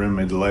way to the rim,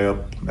 made the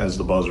layup as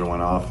the buzzer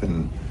went off,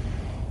 and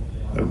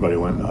everybody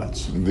went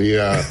nuts.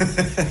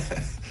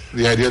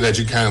 The idea that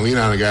you kind of lean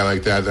on a guy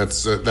like that,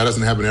 that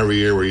doesn't happen every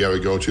year where you have a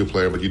go-to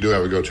player, but you do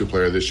have a go-to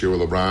player this year with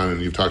LeBron, and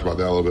you've talked about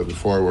that a little bit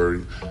before, where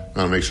you want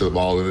to make sure the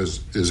ball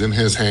is in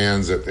his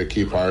hands at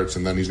key parts,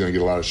 and then he's going to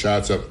get a lot of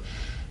shots up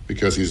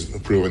because he's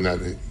proven that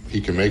he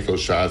can make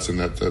those shots, and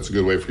that's a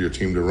good way for your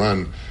team to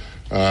run.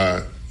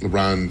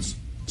 LeBron's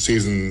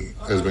season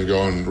has been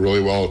going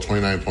really well,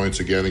 29 points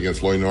again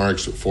against Lloyd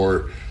Norwich,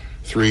 4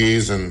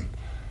 threes and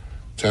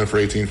 10 for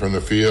 18 from the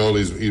field.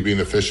 He's being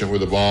efficient with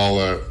the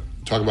ball.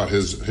 Talk about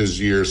his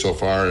year so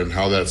far and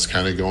how that's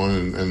kind of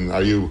going, and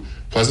are you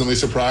pleasantly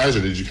surprised,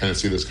 or did you kind of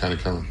see this kind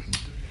of coming?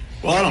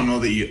 Well, I don't know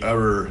that you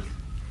ever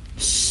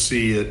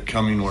see it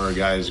coming where a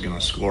guy is going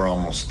to score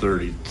almost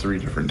 33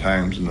 different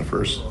times in the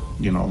first,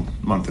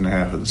 month and a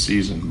half of the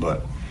season,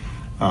 but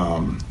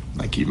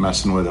I keep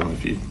messing with him.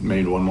 If he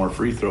made one more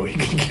free throw, he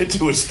could get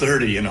to his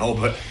 30,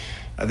 but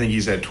I think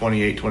he's had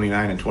 28,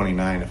 29, and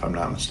 29, if I'm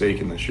not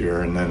mistaken, this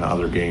year, and then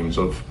other games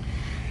of,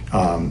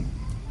 in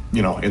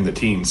the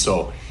teens.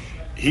 So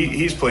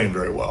he's playing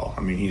very well.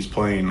 I mean, he's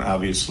playing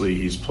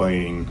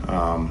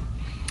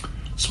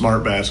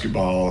smart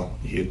basketball.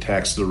 He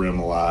attacks the rim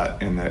a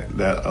lot, and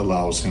that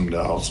allows him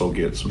to also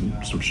get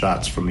some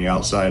shots from the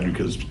outside,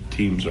 because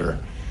teams they're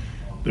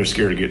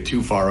scared to get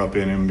too far up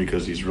in him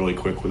because he's really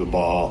quick with the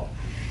ball.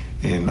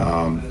 And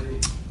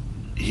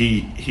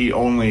he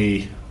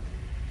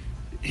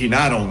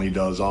not only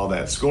does all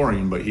that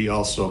scoring, but he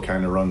also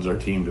kind of runs our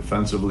team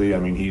defensively. I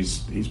mean,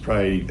 he's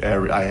probably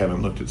I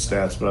haven't looked at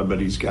stats, but I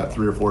bet he's got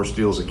 3 or 4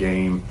 steals a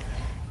game.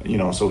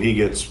 So he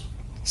gets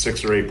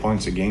 6 or 8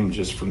 points a game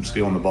just from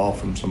stealing the ball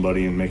from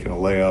somebody and making a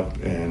layup.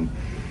 And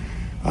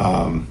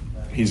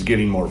he's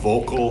getting more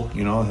vocal.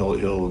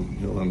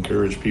 He'll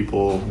encourage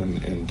people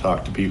and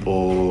talk to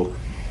people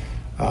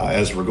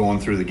as we're going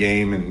through the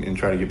game and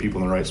try to get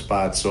people in the right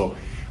spots. So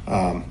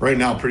right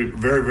now, very,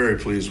 very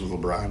pleased with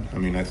LeBron. I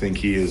mean, I think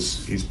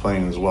he's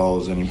playing as well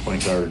as any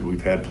point guard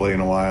we've had play in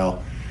a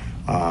while.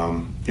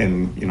 And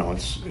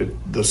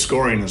the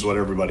scoring is what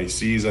everybody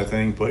sees, I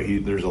think, but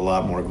there's a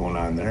lot more going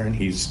on there, and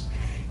he's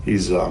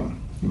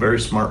very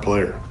smart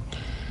player.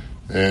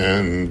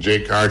 And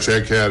Jake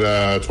Archek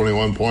had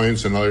 21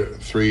 points, another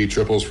 3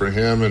 triples for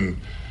him, and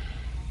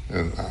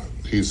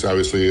he's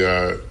obviously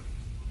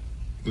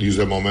used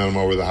that momentum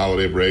over the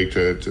holiday break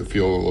to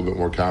feel a little bit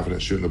more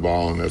confident shooting the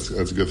ball, and that's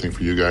a good thing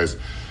for you guys.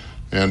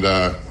 And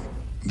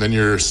then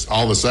you're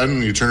all of a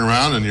sudden you turn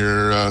around and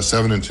you're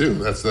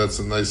 7-2. That's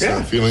a nice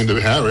feeling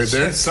to have right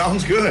there. It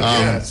sounds good.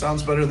 It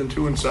sounds better than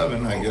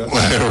 2-7, I guess.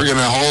 We're going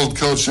to hold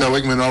Coach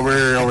Wickman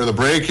over the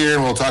break here,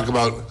 and we'll talk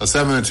about a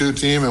 7-2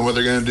 team and what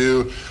they're going to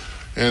do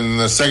in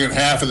the second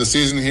half of the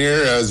season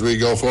here as we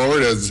go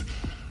forward, as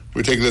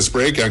we take this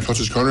break on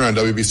Coach's Corner on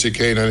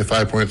WBCK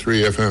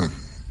 95.3 FM.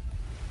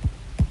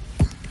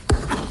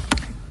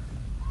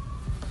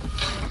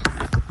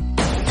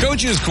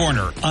 Coach's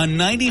Corner on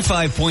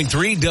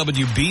 95.3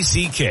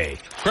 WBCK.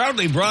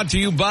 Proudly brought to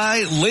you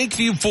by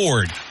Lakeview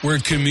Ford, where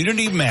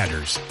community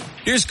matters.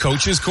 Here's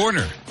Coach's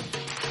Corner.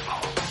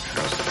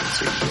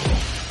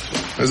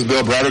 This is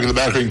Bill Broderick of the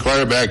Broderick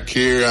Enquirer back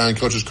here on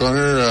Coach's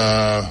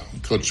Corner.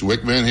 Coach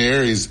Wickman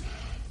here. He's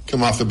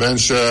come off the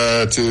bench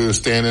to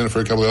stand in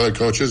for a couple of other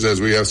coaches as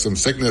we have some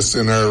sickness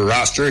in our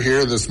roster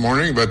here this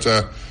morning, but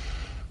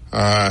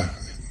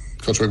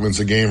Coach Wickman's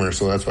a gamer,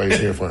 so that's why he's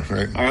here for,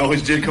 right? I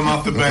always did come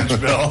off the bench,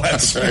 Bill.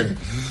 That's right.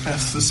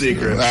 That's the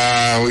secret.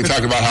 We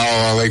talked about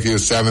how Lakeview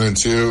is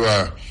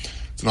 7-2.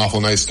 It's an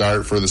awful nice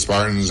start for the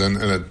Spartans, and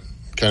a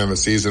kind of a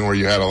season where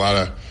you had a lot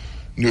of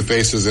new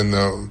faces in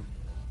the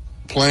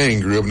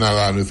playing group, not a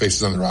lot of new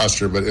faces on the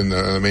roster, but in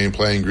the main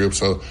playing group.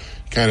 So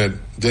kind of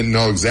didn't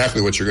know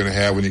exactly what you're going to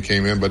have when you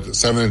came in, but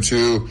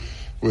 7-2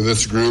 with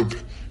this group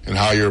and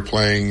how you're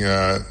playing,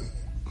 that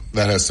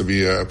has to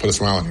be put a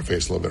smile on your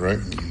face a little bit, right?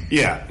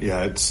 Yeah.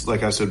 It's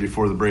like I said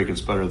before the break,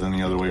 it's better than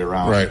the other way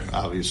around, right?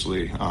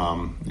 Obviously,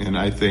 and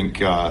I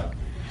think our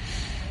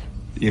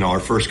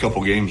first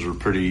couple games were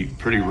pretty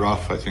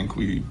rough. I think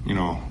we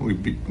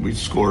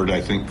scored,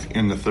 I think,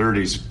 in the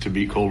 30s to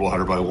beat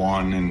Coldwater by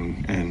 1,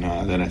 and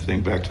then I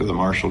think back to the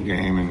Marshall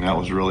game, and that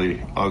was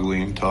really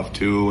ugly and tough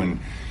too, and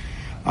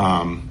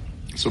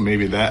so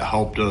maybe that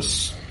helped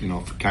us,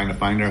 kind of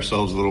find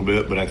ourselves a little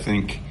bit. But I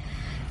think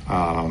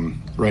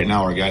right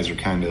now our guys are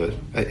kind of,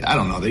 I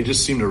don't know, they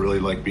just seem to really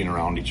like being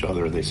around each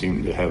other. They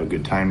seem to have a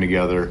good time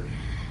together.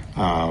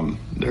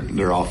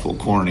 They're awful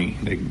corny.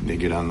 They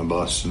get on the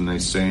bus and they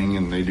sing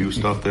and they do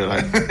stuff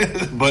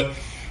that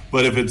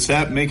but if it's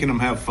making them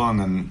have fun,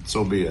 then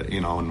so be it,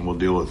 and we'll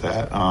deal with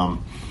that.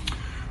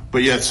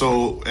 But yeah,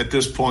 so at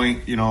this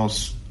point,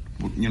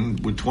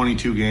 with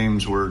 22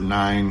 games, we're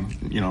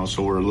 9,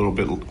 so we're a little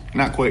bit,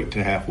 not quite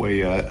to halfway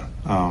yet.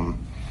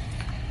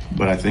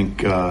 But I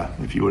think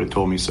if you would have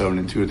told me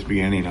 7-2 at the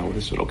beginning, I would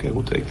have said, okay,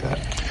 we'll take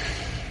that.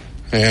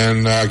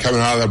 And coming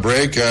out of the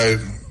break,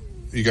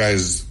 you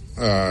guys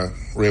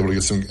were able to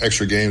get some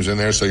extra games in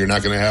there, so you're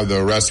not going to have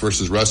the rest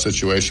versus rest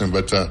situation.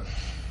 But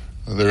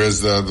there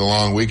is the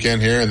long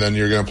weekend here, and then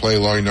you're going to play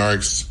Laurie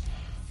Norks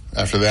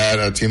after that,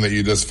 a team that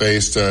you just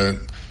faced.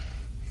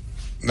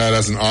 That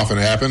doesn't often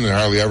happen. It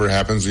hardly ever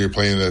happens. You're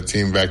playing the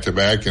team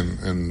back-to-back,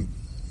 and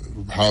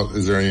how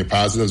is there any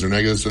positives or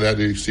negatives to that?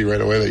 Do you see right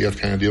away that you have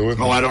to kind of deal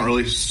with? Oh, I don't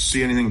really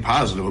see anything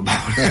positive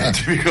about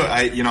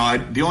it.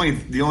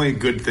 The only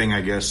good thing, I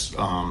guess,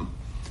 a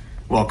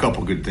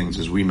couple good things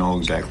is we know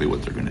exactly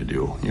what they're going to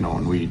do.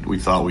 And we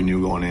thought we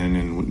knew going in,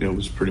 and it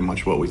was pretty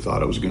much what we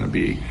thought it was going to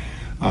be.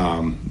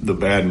 The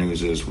bad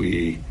news is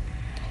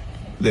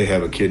they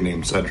have a kid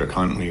named Cedric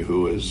Huntley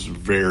who is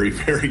very,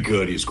 very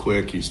good. He's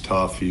quick. He's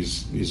tough.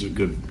 He's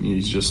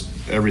just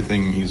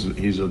everything.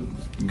 He's a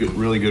good,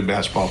 really good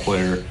basketball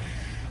player.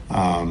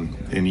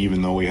 And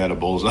even though we had a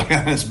bullseye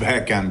on his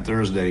back on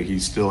Thursday, he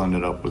still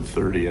ended up with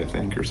 30, I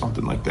think, or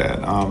something like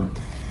that.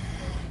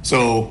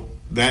 So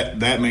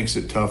that makes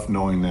it tough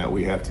knowing that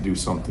we have to do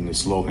something to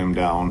slow him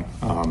down.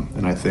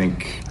 And I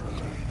think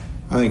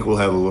we'll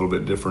have a little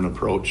bit different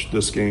approach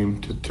this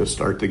game to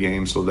start the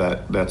game. So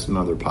that's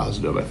another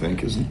positive, I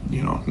think, is,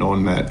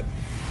 knowing that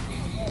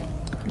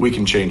we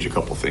can change a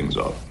couple things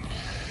up.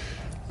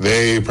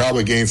 They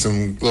probably gained a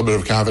little bit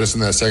of confidence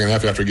in that second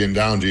half after getting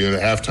down to you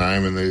at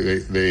halftime, and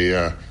they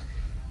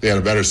had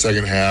a better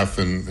second half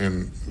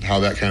and how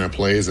that kind of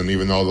plays. And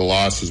even though the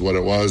loss is what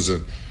it was,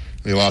 and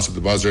they lost at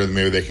the buzzer,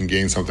 maybe they can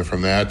gain something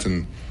from that.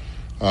 And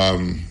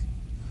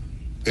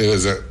it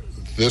is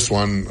this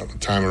one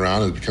time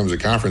around, it becomes a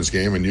conference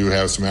game, and you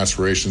have some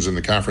aspirations in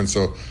the conference.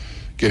 So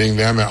getting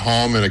them at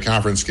home in a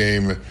conference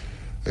game,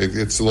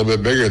 it's a little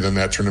bit bigger than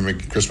that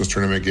Christmas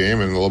tournament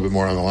game, and a little bit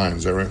more on the line.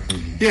 Is that right?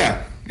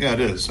 Yeah, it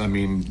is. I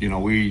mean,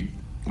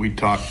 we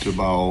talked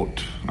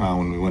about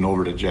when we went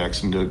over to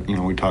Jackson,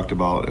 we talked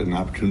about an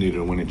opportunity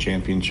to win a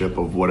championship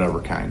of whatever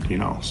kind,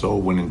 so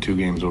winning 2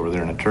 games over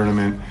there in a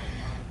tournament,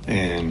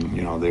 and,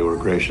 they were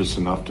gracious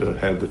enough to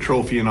have the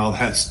trophy and all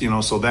that,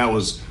 so that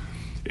was,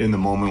 in the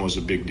moment, was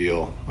a big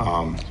deal.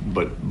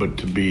 But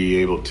to be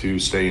able to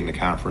stay in the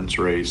conference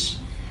race,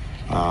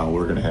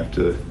 we're going to have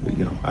to,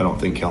 I don't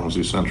think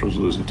Kalamazoo Central's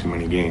losing too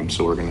many games,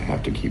 so we're going to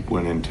have to keep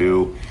winning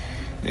too.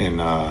 And,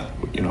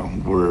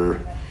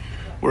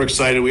 we're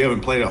excited. We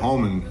haven't played at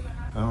home in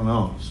I don't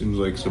know. Seems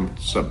like some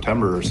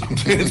September or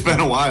something. It's been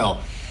a while.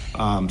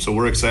 So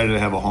we're excited to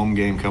have a home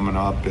game coming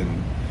up,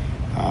 and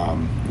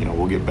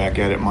we'll get back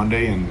at it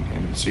Monday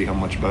and see how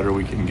much better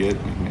we can get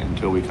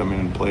until we come in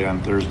and play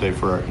on Thursday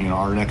for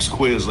our next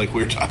quiz, like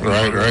we were talking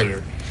about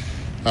earlier.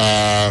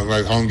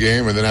 Like home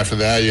game, and then after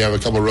that you have a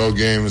couple road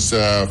games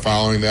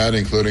following that,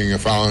 including a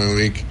following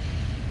week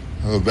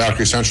of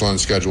Valkyrie Central on the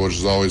schedule, which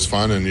is always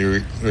fun, and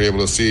you're able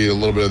to see a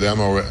little bit of them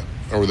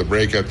over the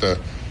break at the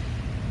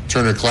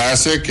Turner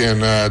Classic,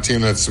 and a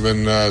team that's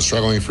been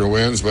struggling for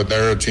wins, but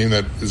they're a team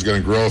that is going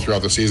to grow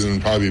throughout the season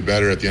and probably be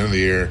better at the end of the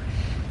year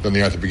than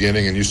they are at the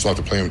beginning, and you still have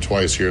to play them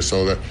twice here.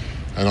 So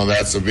I know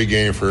that's a big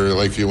game for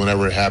Lakeview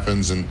whenever it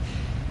happens, and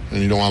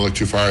you don't want to look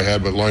too far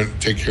ahead, but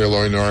take care of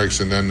Loy Norix,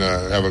 and then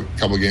have a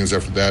couple of games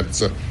after that.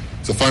 It's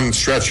a fun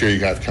stretch here you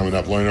got coming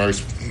up. Loy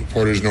Norix,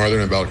 Portage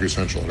Northern, and Valkyrie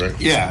Central, right?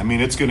 Yeah, I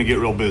mean, it's going to get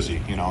real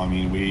busy.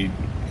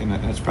 And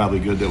that's probably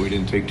good that we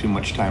didn't take too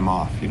much time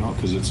off,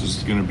 because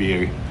it's going to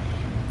be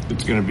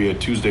a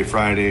Tuesday,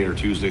 Friday, or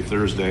Tuesday,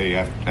 Thursday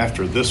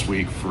after this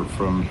week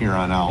from here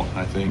on out.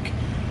 I think,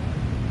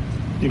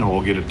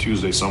 we'll get a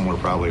Tuesday somewhere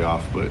probably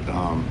off, but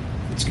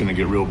it's going to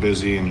get real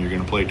busy, and you're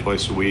going to play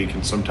twice a week,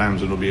 and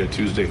sometimes it'll be a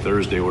Tuesday,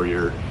 Thursday where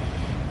you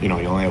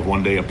only have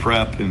one day of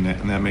prep, and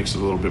that makes it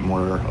a little bit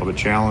more of a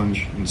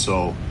challenge. And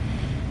so,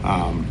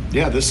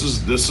 this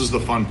is the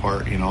fun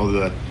part,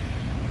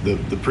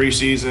 the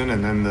preseason,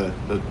 and then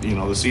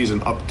the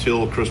season up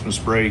till Christmas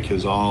break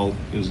is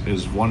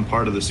one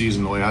part of the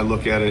season the way I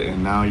look at it,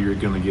 and now you're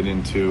going to get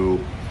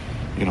into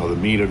the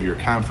meat of your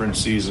conference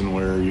season,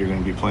 where you're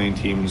going to be playing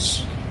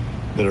teams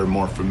that are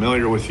more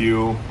familiar with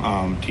you,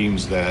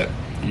 teams that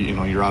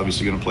you're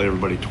obviously going to play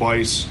everybody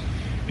twice,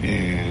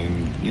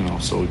 and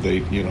so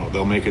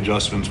they'll make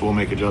adjustments, we'll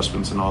make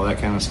adjustments, and all that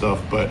kind of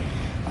stuff. But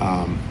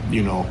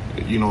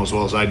as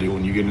well as I do,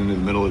 when you get into the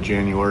middle of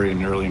January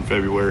and early in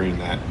February,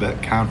 and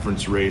that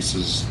conference race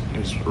is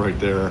right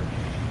there,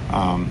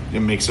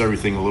 it makes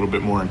everything a little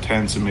bit more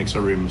intense. It makes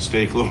every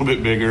mistake a little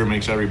bit bigger. It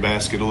makes every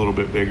basket a little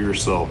bit bigger.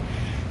 So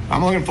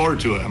I'm looking forward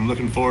to it. I'm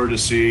looking forward to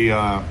see,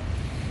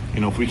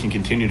 if we can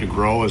continue to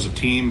grow as a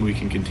team, we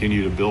can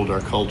continue to build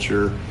our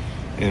culture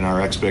and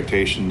our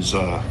expectations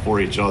for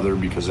each other,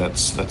 because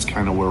that's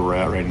kind of where we're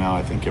at right now.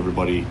 I think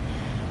everybody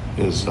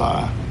is,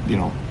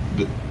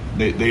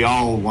 they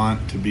all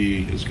want to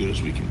be as good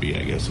as we can be,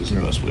 I guess is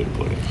the best way to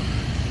put it.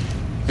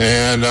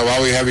 And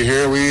while we have you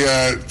here, we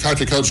talked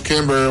to Coach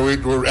Kimber.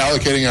 We're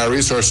allocating our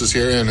resources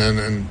here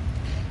and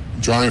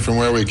drawing from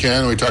where we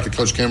can. We talked to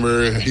Coach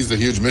Kimber. He's a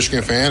huge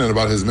Michigan fan, and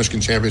about his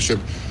Michigan championship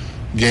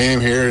game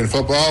here in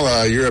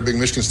football. You're a big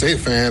Michigan State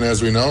fan,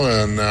 as we know,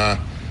 and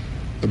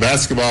the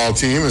basketball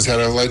team has had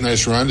a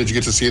nice run. Did you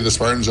get to see the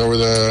Spartans over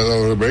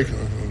the break?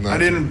 I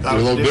didn't. I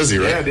was a little busy,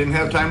 right? Yeah, I didn't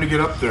have time to get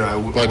up there.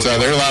 But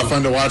they're a lot of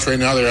fun to watch right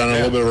now. They're on a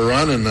little bit of a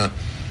run, and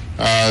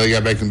they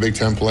got back in Big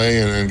Ten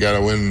play and got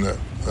a win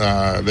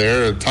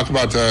there. Talk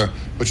about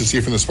what you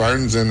see from the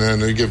Spartans, and then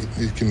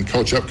you can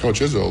coach up Coach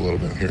Izzo a little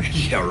bit here.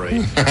 Yeah,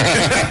 right.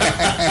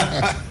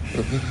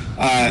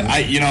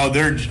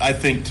 I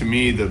think to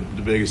me the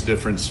biggest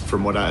difference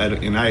from what I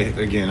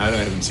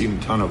haven't seen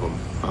a ton of them.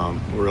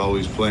 We're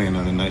always playing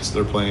on the nights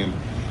they're playing,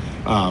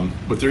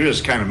 but they're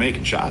just kind of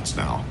making shots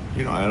now.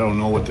 I don't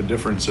know what the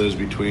difference is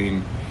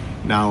between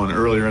now and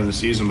earlier in the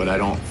season, but I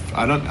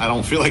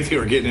don't feel like they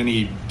were getting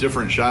any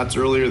different shots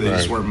earlier. They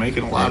just weren't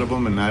making a lot of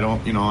them, and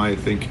I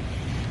think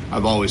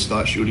I've always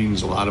thought shooting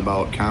is a lot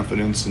about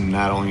confidence, and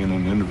not only in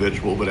an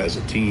individual but as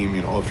a team.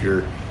 If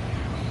you're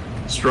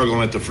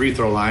struggling at the free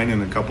throw line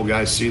and a couple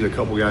guys see, a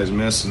couple guys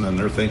miss, and then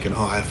they're thinking,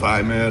 if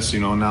I miss,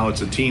 now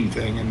it's a team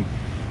thing, and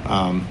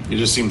it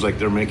just seems like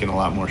they're making a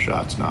lot more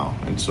shots now.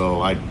 And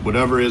so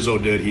whatever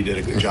Izzo did, he did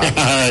a good job. All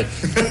right.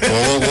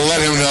 Well, we'll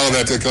let him know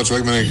that Coach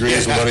Wickman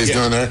agrees with what he's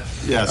doing there.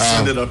 Yeah,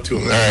 send it up to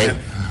him. All right.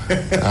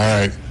 All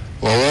right.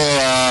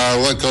 Well,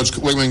 we'll let Coach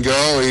Wickman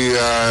go.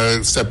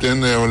 He stepped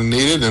in when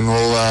needed, and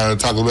we'll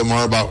talk a little bit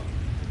more about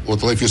what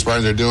the Lakeview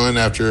Spartans are doing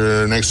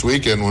after next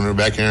week, and when we're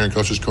back here in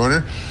Coach's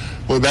Corner.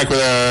 We'll be back with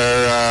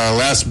our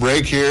last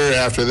break here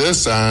after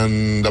this on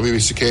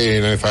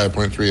WBCK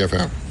 95.3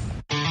 FM.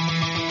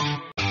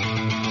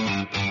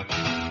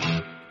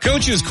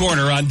 Coach's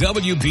Corner on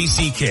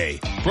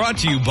WBCK, brought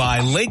to you by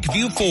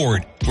Lakeview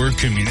Ford, where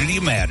community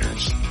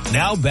matters.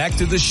 Now back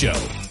to the show.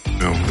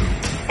 No.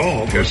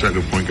 Oh, okay. Yes, I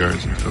do point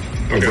guards and stuff.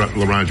 Okay.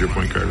 LeBron's your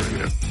point guard, right?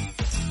 Yeah.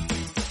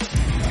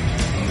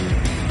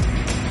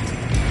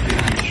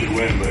 You should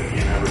win, but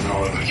you never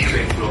know if it's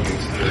St. Philip's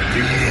people.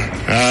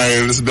 All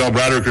right, this is Bill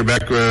Broderick. We're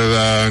back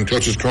with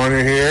Coach's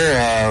Corner here.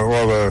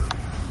 We'll have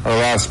our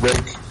last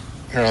break,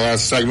 our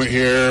last segment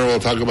here. We'll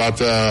talk about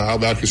how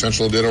Valkyrie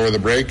Central did over the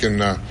break, and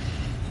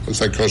looks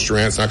like Coach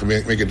Durant's not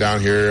going to make it down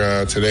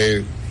here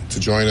today to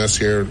join us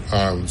here.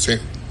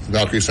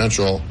 Valkyrie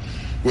Central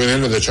went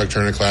into the Chuck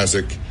Turner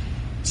Classic,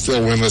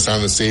 still winless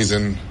on the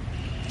season,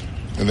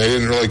 and they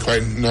didn't really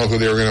quite know who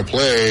they were going to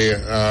play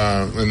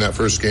in that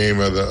first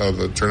game of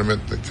the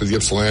tournament, because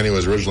Ypsilanti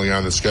was originally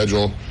on the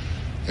schedule,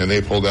 and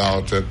they pulled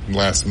out at the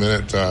last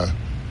minute.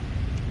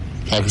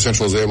 Falcon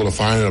Central was able to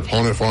find an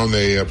opponent for them.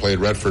 They played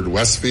Redford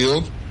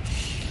Westfield.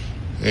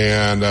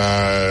 And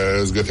it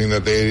was a good thing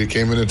that they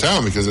came into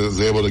town because it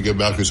was able to give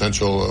Bellevue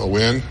Central a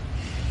win.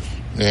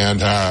 And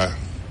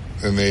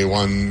they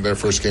won their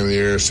first game of the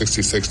year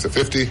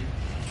 66-50.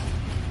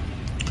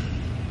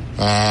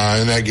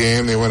 In that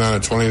game, they went on a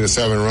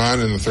 20-7 run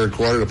in the third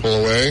quarter to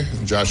pull away.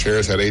 Josh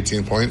Harris had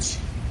 18 points.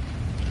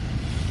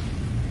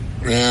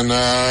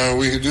 And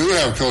we do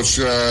have Coach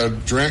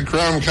Durant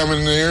Crum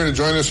coming in here to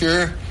join us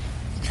here,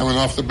 coming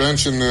off the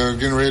bench and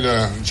getting ready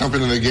to jump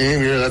into the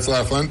game here. That's a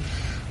lot of fun.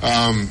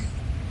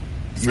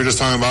 We were just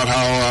talking about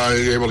how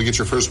you were able to get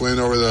your first win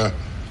over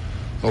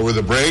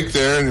the break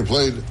there, and you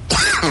played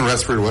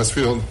Redford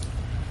Westfield.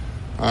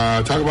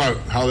 Talk about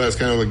how that's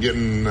kind of like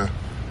getting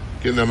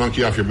that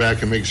monkey off your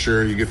back and make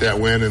sure you get that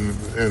win,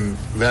 and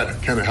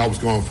that kind of helps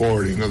going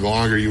forward. You know, the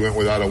longer you went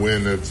without a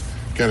win, it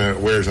kind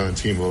of wears on the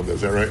team a little bit.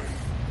 Is that right?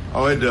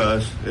 Oh, it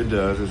does. It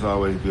does. It's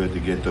always good to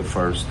get the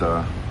first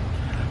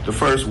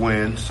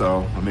win.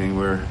 So, I mean,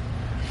 we're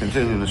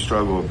continuing to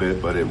struggle a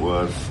bit, but it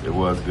was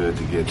good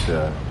to get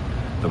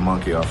the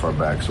monkey off our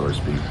back, so to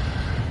speak.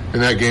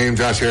 In that game,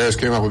 Josh Harris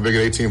came up with big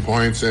at 18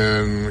 points,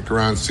 and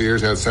Karan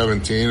Sears had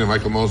 17, and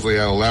Michael Mosley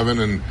had 11.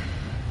 And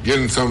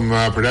getting some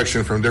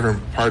production from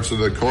different parts of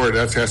the court,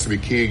 that has to be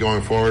key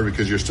going forward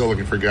because you're still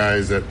looking for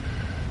guys that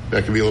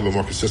can be a little bit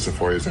more consistent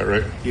for you. Is that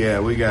right? Yeah,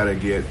 we gotta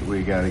get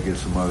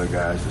some other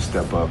guys to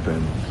step up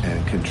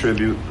and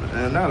contribute,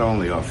 and not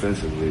only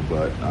offensively,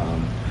 but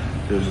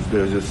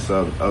there's just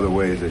other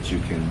ways that you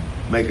can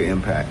make an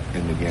impact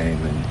in the game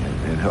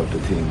and help the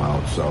team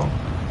out. So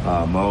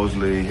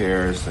Mosley,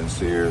 Harris, and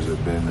Sears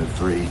have been the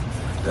three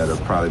that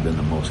have probably been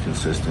the most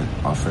consistent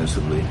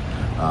offensively,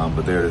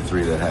 but they're the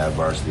three that have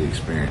varsity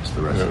experience.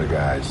 The rest of the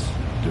guys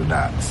do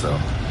not. So.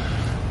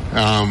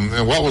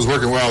 And what was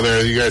working well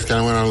there? You guys kind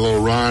of went on a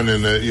little run,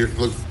 and it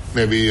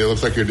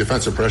looks like your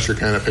defensive pressure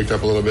kind of picked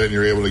up a little bit, and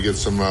you're able to get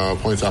some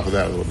points off of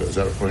that a little bit. Is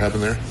that what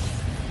happened there?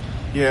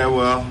 Yeah,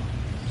 well,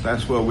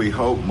 that's what we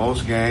hope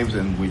most games,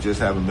 and we just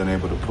haven't been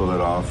able to pull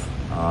it off.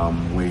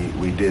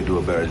 We did do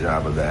a better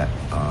job of that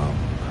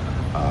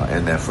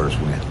in that first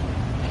win.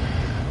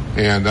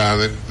 And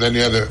then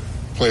you had to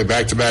play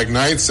back-to-back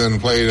nights and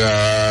played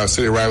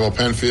city rival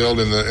Penfield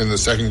in the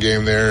second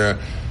game there.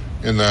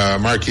 In the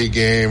marquee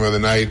game of the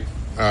night,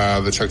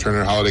 the Chuck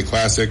Turner Holiday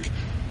Classic,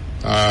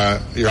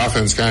 your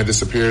offense kind of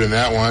disappeared in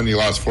that one. You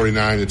lost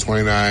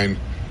 49-29.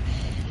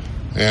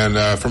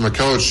 And from a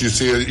coach, you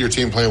see your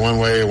team play one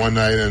way one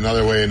night and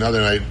another way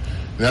another night.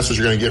 And that's what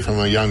you're going to get from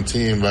a young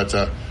team. But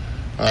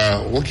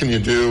what can you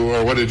do,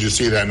 or what did you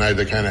see that night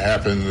that kind of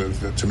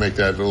happened to make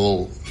that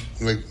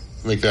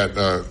make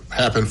that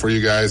happen for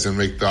you guys and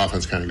make the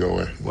offense kind of go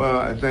away? Well,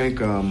 I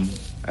think.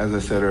 As I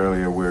said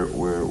earlier,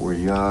 we're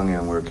young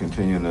and we're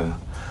continuing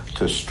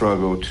to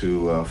struggle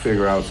to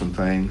figure out some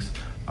things.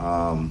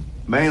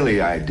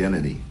 Mainly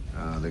identity.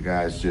 The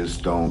guys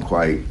just don't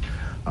quite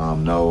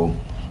know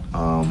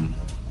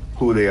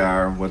who they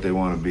are, what they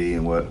want to be,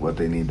 and what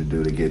they need to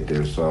do to get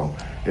there. So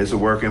it's a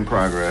work in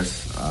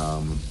progress.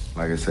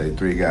 Like I say,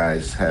 3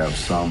 guys have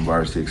some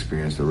varsity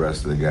experience. The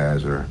rest of the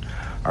guys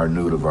are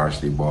new to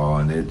varsity ball,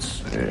 and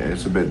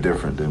it's a bit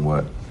different than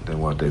what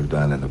they've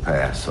done in the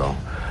past. So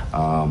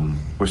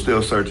we're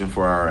still searching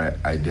for our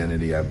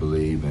identity, I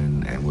believe,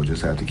 and we'll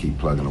just have to keep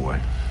plugging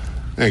away.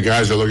 And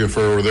guys are looking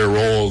for their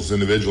roles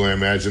individually, I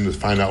imagine, to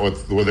find out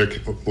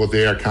what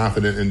they are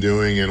confident in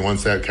doing, and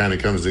once that kind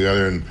of comes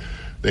together and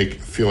they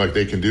feel like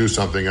they can do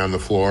something on the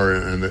floor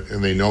and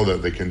they know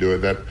that they can do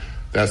it,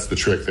 that's the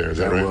trick there. Is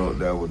that right?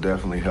 That will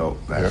definitely help.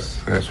 That's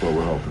what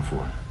we're hoping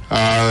for.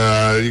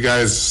 You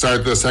guys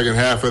start the second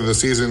half of the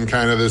season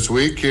kind of this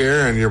week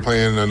here, and you're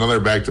playing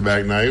another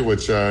back-to-back night,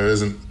 which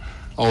isn't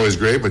always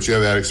great, but you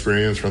have that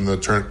experience from the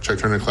Chuck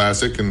Turner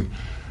Classic and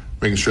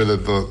making sure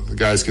that the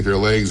guys get their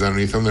legs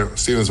underneath them. They're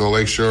Stevensville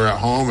Lakeshore at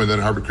home and then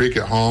Harbor Creek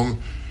at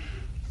home.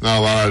 Not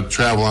a lot of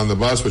travel on the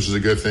bus, which is a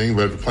good thing,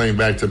 but playing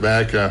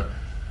back-to-back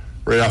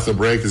right off the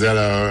break, is that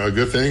a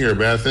good thing or a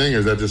bad thing, or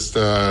is that just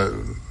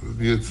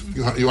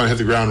you want to hit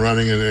the ground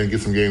running and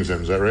get some games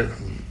in? Is that right?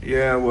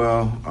 Yeah,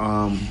 well,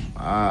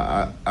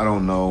 I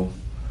don't know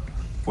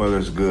whether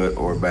it's good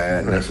or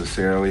bad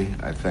necessarily.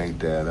 I think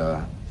that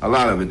a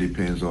lot of it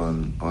depends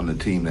on the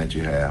team that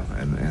you have.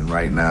 And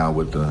right now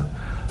with the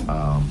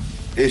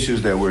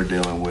issues that we're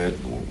dealing with,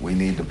 we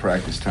need the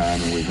practice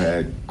time, and we've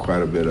had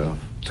quite a bit of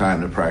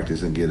time to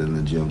practice and get in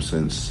the gym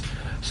since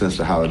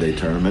the holiday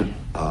tournament.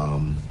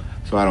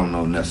 So I don't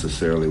know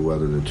necessarily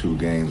whether the 2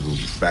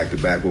 games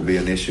back-to-back will be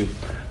an issue,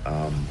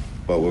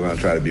 but we're going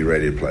to try to be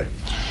ready to play.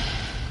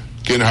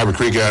 Getting Harbor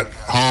Creek at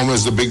home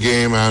is the big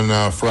game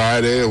on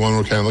Friday, the one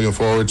we're kind of looking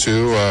forward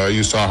to.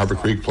 You saw Harbor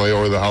Creek play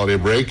over the holiday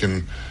break,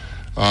 and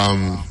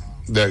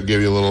that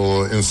gave you a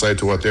little insight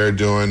to what they're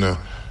doing.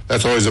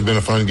 That's always been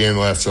a fun game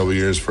the last several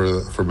years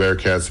for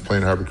Bearcats,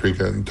 playing Harbor Creek.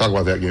 Talk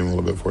about that game a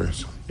little bit for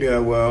us. Yeah,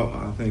 well,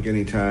 I think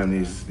anytime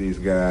these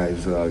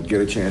guys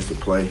get a chance to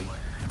play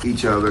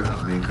each other,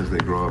 I mean, because they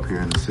grow up here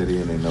in the city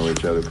and they know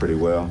each other pretty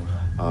well,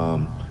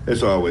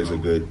 it's always a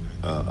good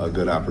a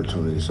good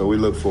opportunity. So we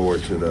look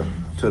forward to the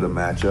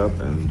matchup,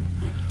 and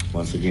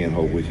once again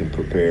hope we can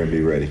prepare and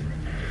be ready.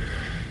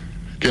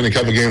 Getting a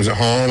couple games at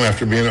home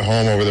after being at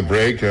home over the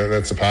break,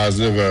 that's a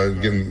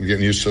positive. Getting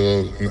used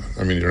to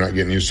you're not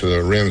getting used to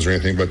the rims or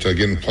anything, but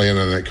playing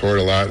on that court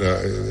a lot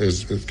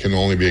can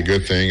only be a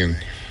good thing.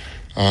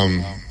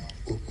 And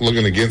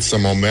looking to get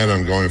some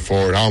momentum going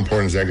forward, how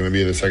important is that going to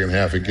be in the second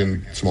half?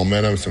 Getting some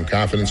momentum, some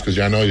confidence, because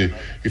I know you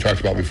talked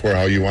about before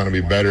how you want to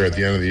be better at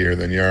the end of the year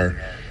than you are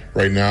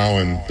right now,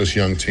 and this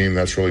young team,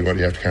 that's really what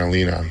you have to kind of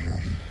lean on.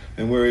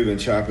 And we're even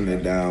chopping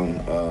it down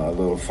a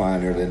little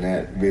finer than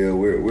that, Bill.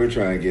 We're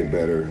trying to get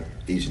better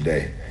each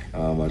day.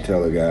 I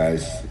tell the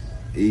guys,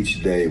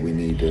 each day we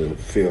need to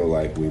feel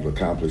like we've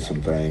accomplished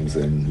some things,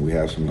 and we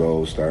have some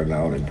goals starting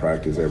out in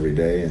practice every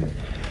day, and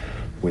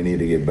we need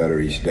to get better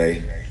each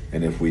day.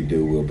 And if we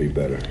do, we'll be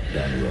better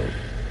down the road.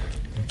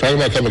 Talk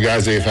about a couple of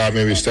guys that you thought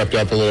maybe stepped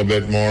up a little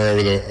bit more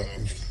over the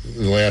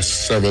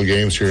last several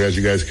games here as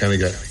you guys kind of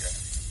got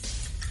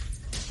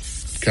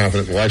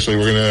confident. Well, actually,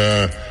 we're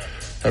going to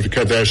have to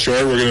cut that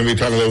short. We're going to be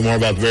talking a little more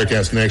about the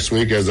Bearcats next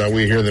week as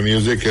we hear the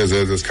music as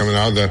it's coming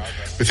out.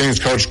 We think it's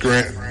Coach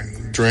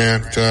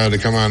Durant to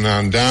come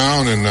on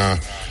down,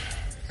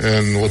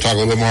 and we'll talk a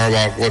little bit more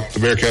about what the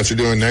Bearcats are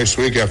doing next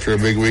week after a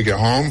big week at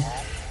home.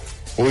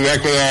 We'll be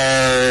back with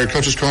our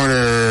Coach's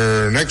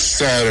Corner next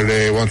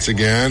Saturday once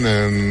again,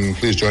 and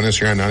please join us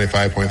here on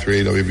 95.3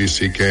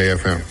 WBCK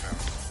FM.